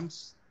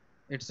programs,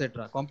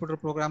 etc. Computer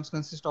programs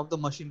consist of the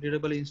machine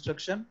readable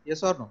instruction.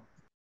 Yes or no?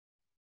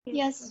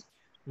 Yes.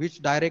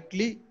 Which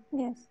directly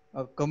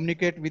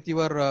communicate with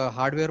your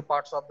hardware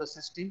parts of the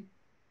system.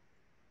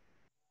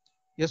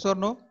 Yes or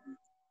no?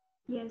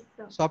 Yes,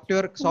 sir.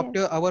 Software.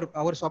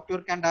 Our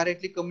software can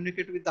directly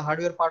communicate with the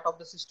hardware part of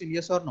the system.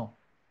 Yes or no?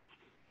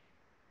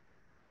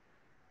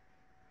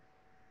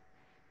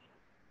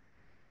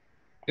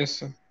 Yes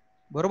sir.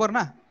 बरोबर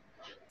ना?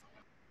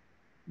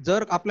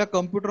 जर आपल्या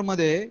computer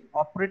मध्ये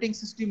operating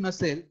system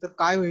नसेल तर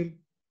काय होईल?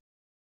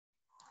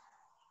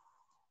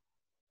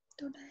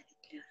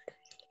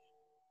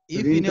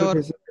 If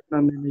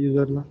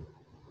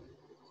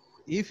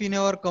in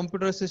our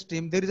computer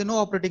system there is no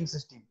operating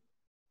system,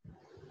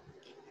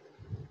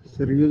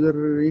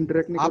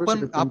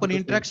 आपण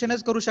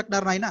इंटरॅक्शनच करू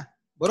शकणार नाही ना,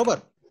 बरोबर?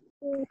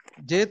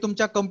 जे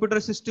तुमच्या कम्प्युटर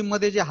सिस्टीम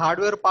मध्ये जे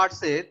हार्डवेअर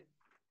पार्ट्स आहेत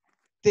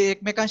ते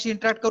एकमेकांशी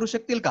इंटरॅक्ट करू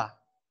शकतील का?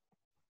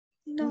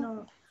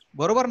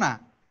 बरोबर ना?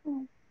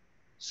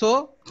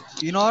 सो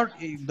in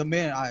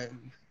order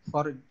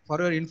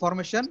for your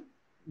information,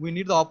 we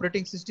need the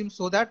operating system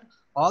so that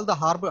all the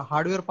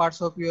hardware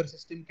parts of your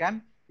system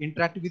can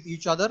interact with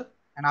each other,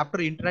 and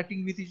after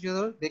interacting with each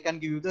other they can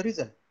give you the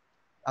result.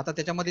 आता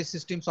त्याच्यामध्ये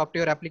system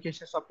software,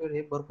 application software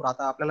हे भरपूर,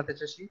 आता आपल्याला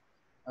त्याच्याशी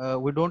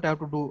we don't have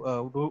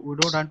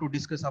to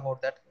discuss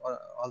about that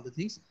all the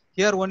things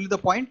here. Only the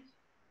point,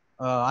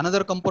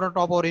 another component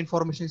of our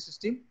information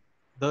system,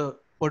 the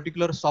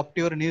particular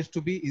software needs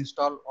to be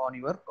installed on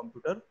your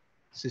computer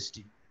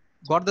system.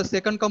 Got the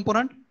second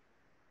component?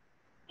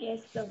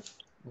 Yes, sir.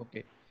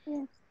 Okay.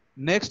 Yes.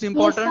 Next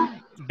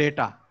important,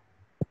 data.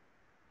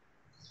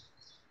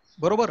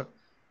 बरोबर?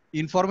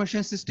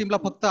 Information सिस्टीमला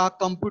फक्त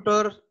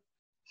computer,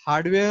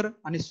 hardware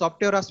आणि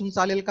software असून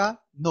चालेल का?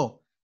 No.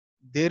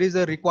 There is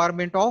a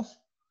requirement of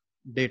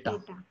data.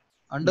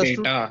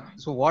 Understood? Data.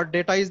 So what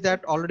data is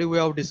that? Already we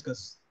have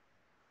discussed.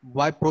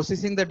 By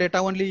processing the data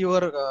only,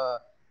 your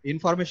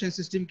information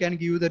system can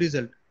give you the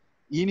result.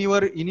 In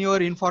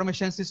your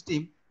information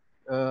system,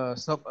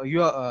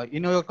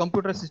 in your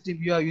computer system,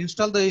 you have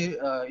installed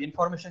the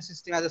information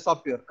system as a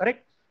software,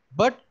 correct?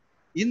 But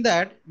in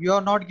that you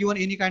are not given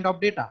any kind of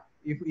data.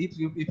 If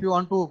you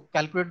want to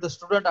calculate the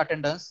student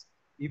attendance,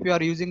 if you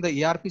are using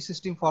the ERP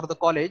system for the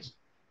college,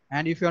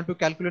 and if you want to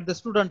calculate the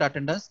student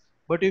attendance,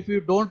 but if you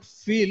don't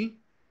fill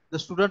the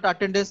student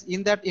attendance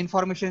in that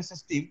information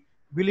system,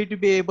 will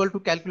it be able to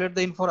calculate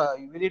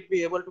will it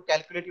be able to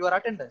calculate your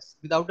attendance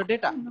without the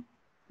data?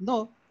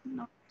 No.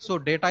 So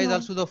data is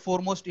also the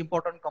foremost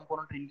important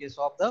component in case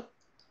of the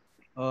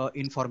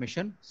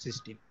information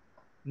system.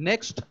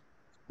 Next,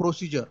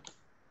 procedure.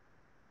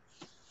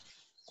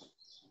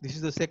 This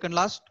is the second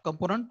last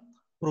component.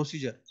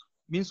 Procedure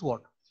means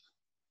what?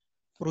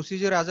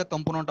 procedure as a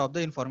component of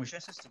the information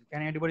system?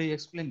 Can anybody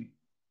explain me?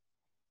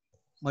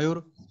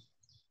 Mayur,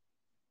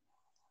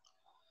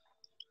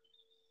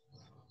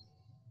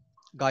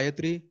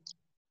 Gayatri.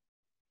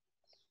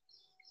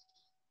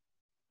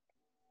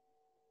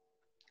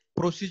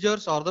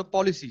 Procedures or the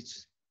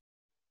policies?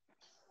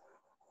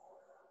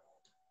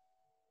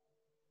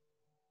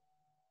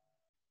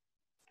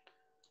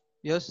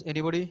 Yes,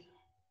 anybody?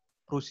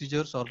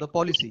 Procedures or the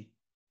policy?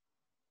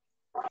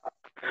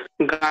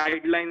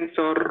 Guidelines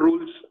or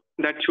rules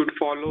that should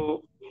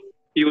follow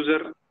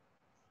user.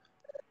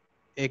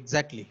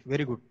 Exactly.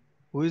 Very good.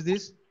 Who is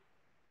this?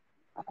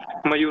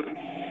 Mayur.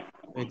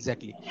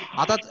 Exactly.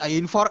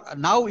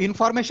 Now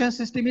information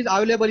system is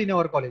available in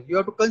our college. You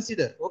have to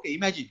consider. Okay,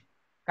 imagine.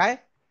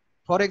 Okay?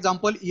 For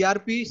example,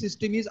 ERP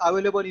system is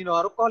available in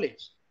our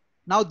college.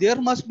 Now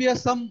there must be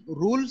some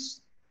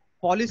rules,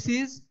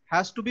 policies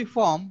has to be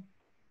formed.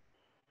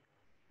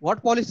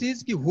 What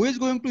policies? Who is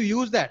going to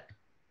use that?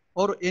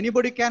 Or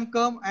anybody can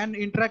come and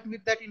interact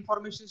with that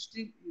information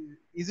system.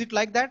 Is it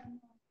like that?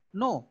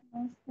 No.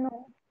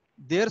 No.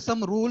 There are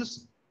some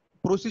rules,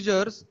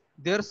 procedures.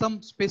 There are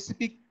some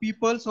specific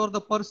peoples or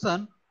the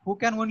person who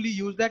can only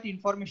use that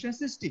information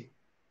system.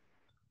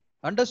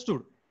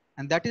 Understood?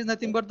 And that is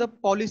nothing but the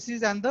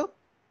policies and the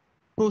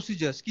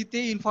procedures. कि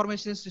ते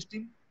information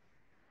system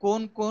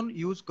कोण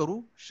use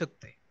करू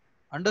शकते.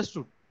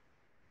 Understood?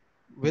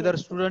 Whether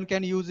student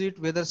can use it,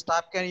 whether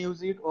staff can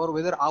use it, or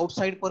whether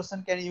outside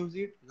person can use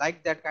it,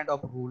 like that kind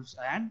of rules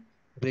and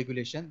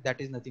regulation. That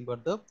is nothing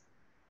but the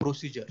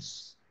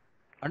procedures.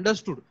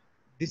 Understood?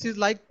 This is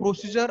like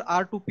procedure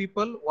are to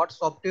people what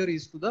software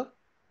is to the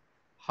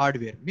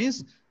hardware.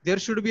 Means there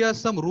should be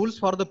some rules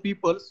for the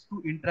people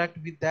to interact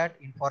with that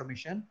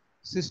information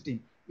system.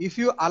 If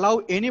you allow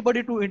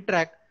anybody to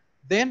interact,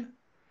 then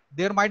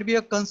there might be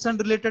a concern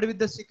related with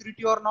the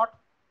security or not.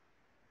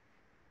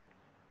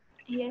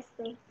 Yes,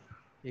 sir.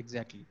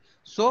 Exactly.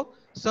 So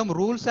some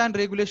rules and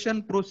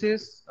regulation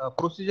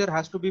procedure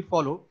has to be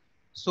followed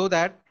so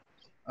that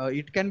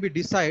it can be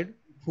decided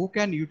who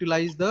can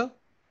utilize the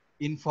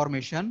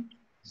information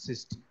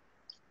system.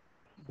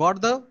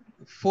 Got the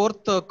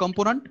fourth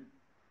component?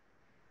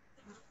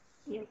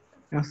 Yes.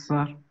 Yes,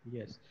 sir.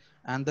 Yes.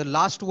 And the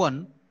last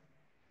one,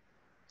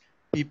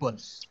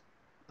 peoples,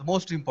 the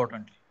most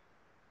importantly.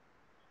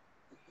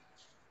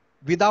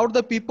 Without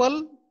the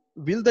people,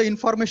 will the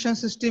information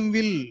system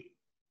will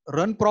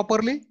run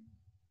properly?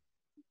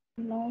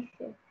 No,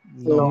 sir.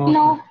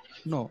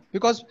 No,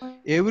 because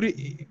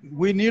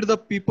we need the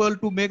people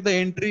to make the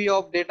entry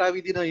of data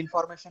within the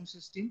information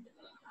system.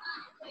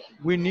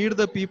 We need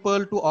the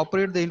people to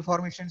operate the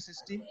information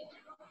system.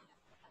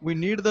 We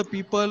need the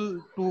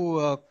people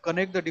to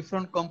connect the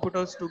different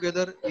computers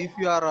together. If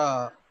you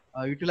are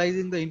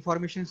utilizing the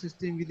information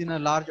system within a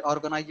large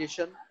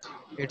organization,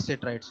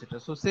 etc., etc.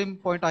 So same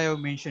point I have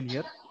mentioned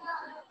here.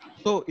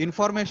 So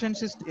information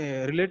system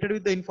related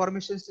with the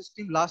information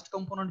system, last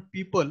component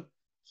people.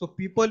 So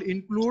people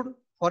include,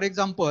 for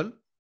example,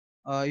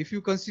 if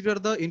you consider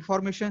the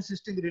information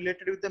system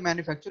related with the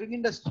manufacturing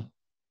industry.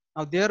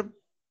 Now there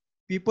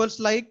peoples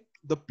like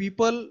the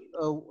people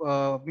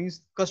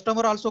means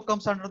customer also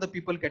comes under the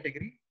people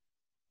category.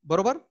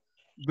 Barabar?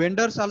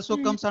 Vendors also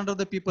comes under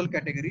the people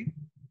category.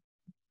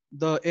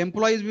 The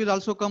employees will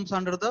also comes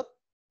under the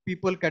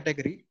people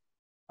category.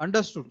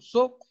 Understood?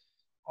 So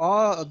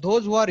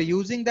those who are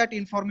using that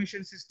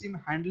information system,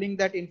 handling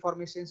that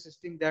information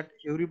system, that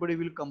everybody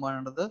will come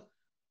under the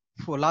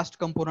last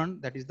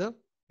component, that is the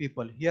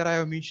people. Here I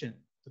have mentioned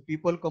the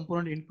people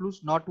component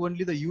includes not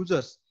only the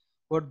users,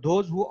 but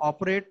those who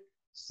operate,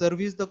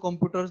 service the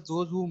computers,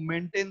 those who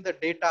maintain the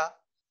data,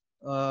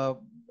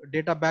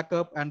 data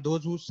backup, and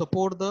those who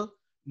support the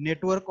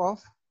network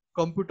of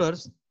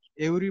computers.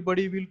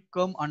 Everybody will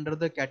come under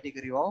the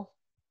category of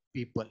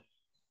people.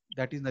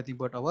 That is nothing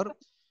but our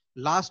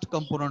last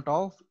component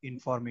of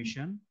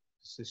information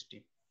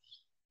system.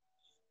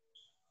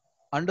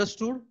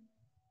 Understood?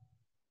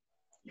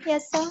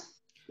 Yes, sir.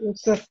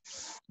 Yes, sir.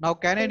 Now,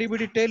 can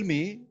anybody tell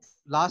me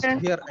last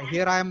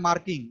here I am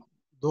marking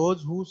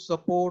those who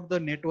support the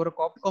network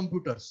of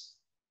computers.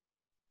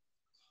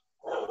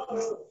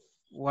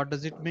 What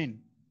does it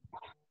mean?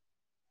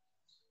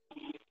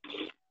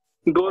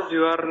 Those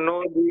who are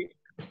know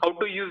how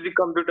to use the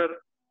computer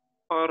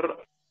or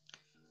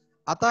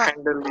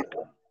handle it.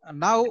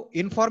 Now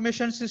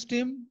information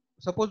system,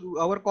 suppose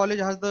our college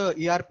has the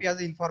ERP as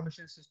the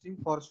information system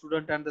for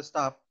student and the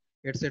staff,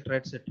 etc.,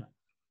 etc.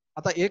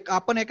 आता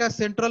आपण एका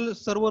central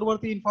server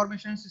वरती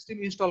information system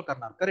install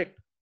करणार, correct?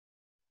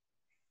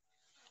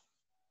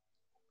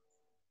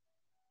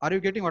 Are you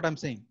getting what I'm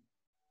saying?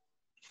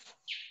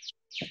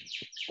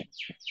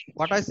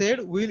 What I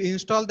said, we'll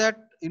install that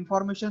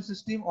information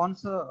system on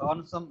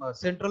some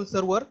central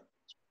server,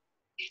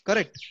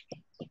 correct?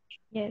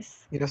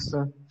 Yes. Yes,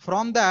 sir.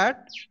 From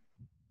that,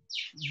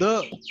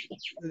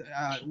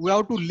 we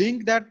have to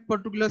link that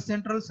particular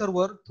central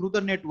server through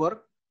the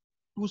network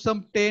to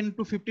some 10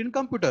 to 15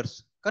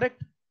 computers,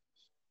 correct?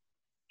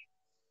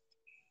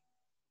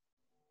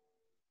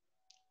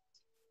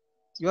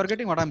 You are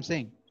getting what I'm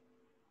saying?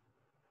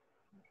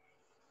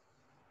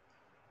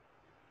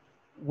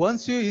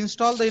 once you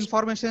install the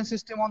information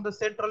system on the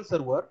central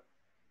server,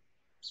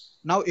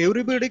 now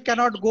everybody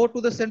cannot go to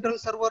the central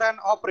server and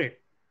operate.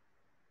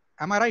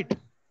 Am I right?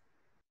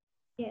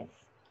 Yes.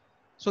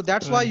 So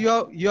that's why you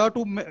have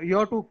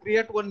to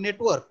create one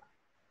network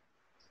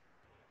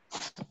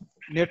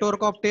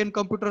of 10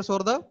 computers or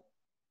the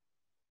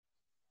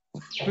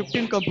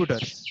 15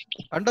 computers.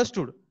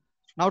 Understood?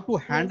 Now to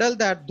handle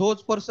that,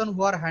 those person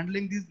who are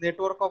handling this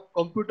network of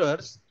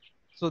computers,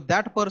 so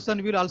that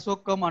person will also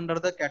come under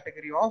the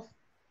category of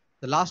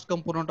the last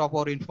component of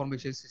our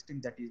information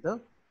system, that is the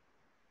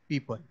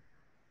people.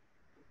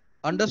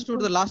 Understood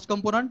the last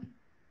component?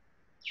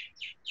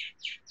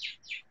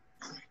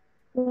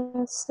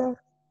 Yes, sir.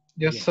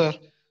 Yes, sir.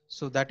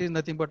 So that is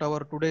nothing but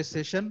our today's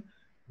session,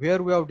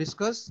 where we have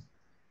discussed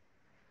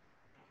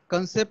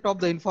concept of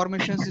the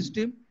information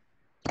system,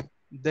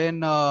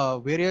 then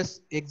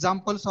various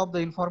examples of the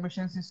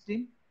information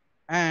system,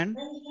 and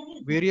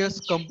various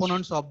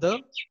components of the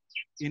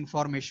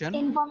information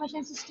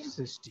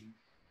system.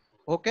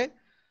 Okay,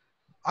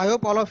 I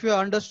hope all of you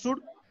understood.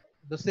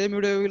 The same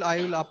video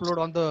I will upload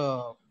on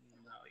the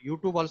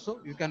YouTube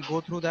also. You can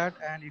go through that,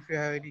 and if you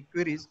have any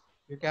queries,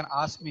 you can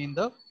ask me in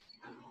the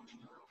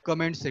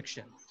comment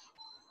section.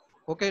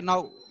 Okay,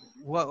 now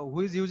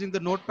who is using the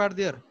notepad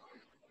there?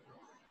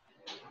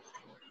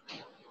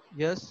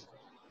 Yes.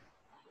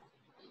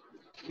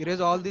 Erase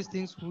all these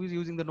things. Who is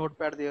using the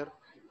notepad there?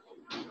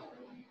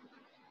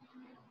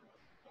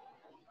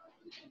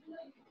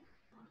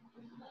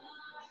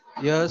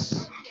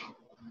 Yes.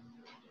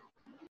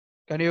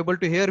 Can you able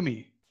to hear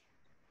me?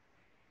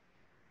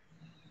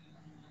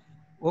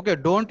 Okay,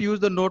 don't use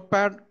the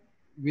notepad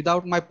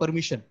without my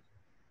permission.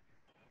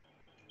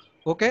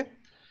 Okay.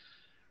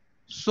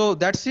 So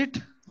that's it.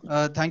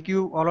 Thank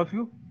you, all of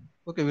you.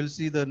 Okay, we'll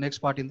see the next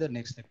part in the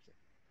next lecture.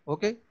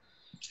 Okay.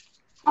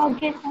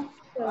 Okay, sir.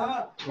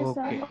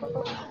 Okay.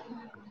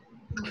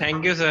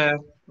 Thank you, sir.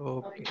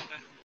 Okay.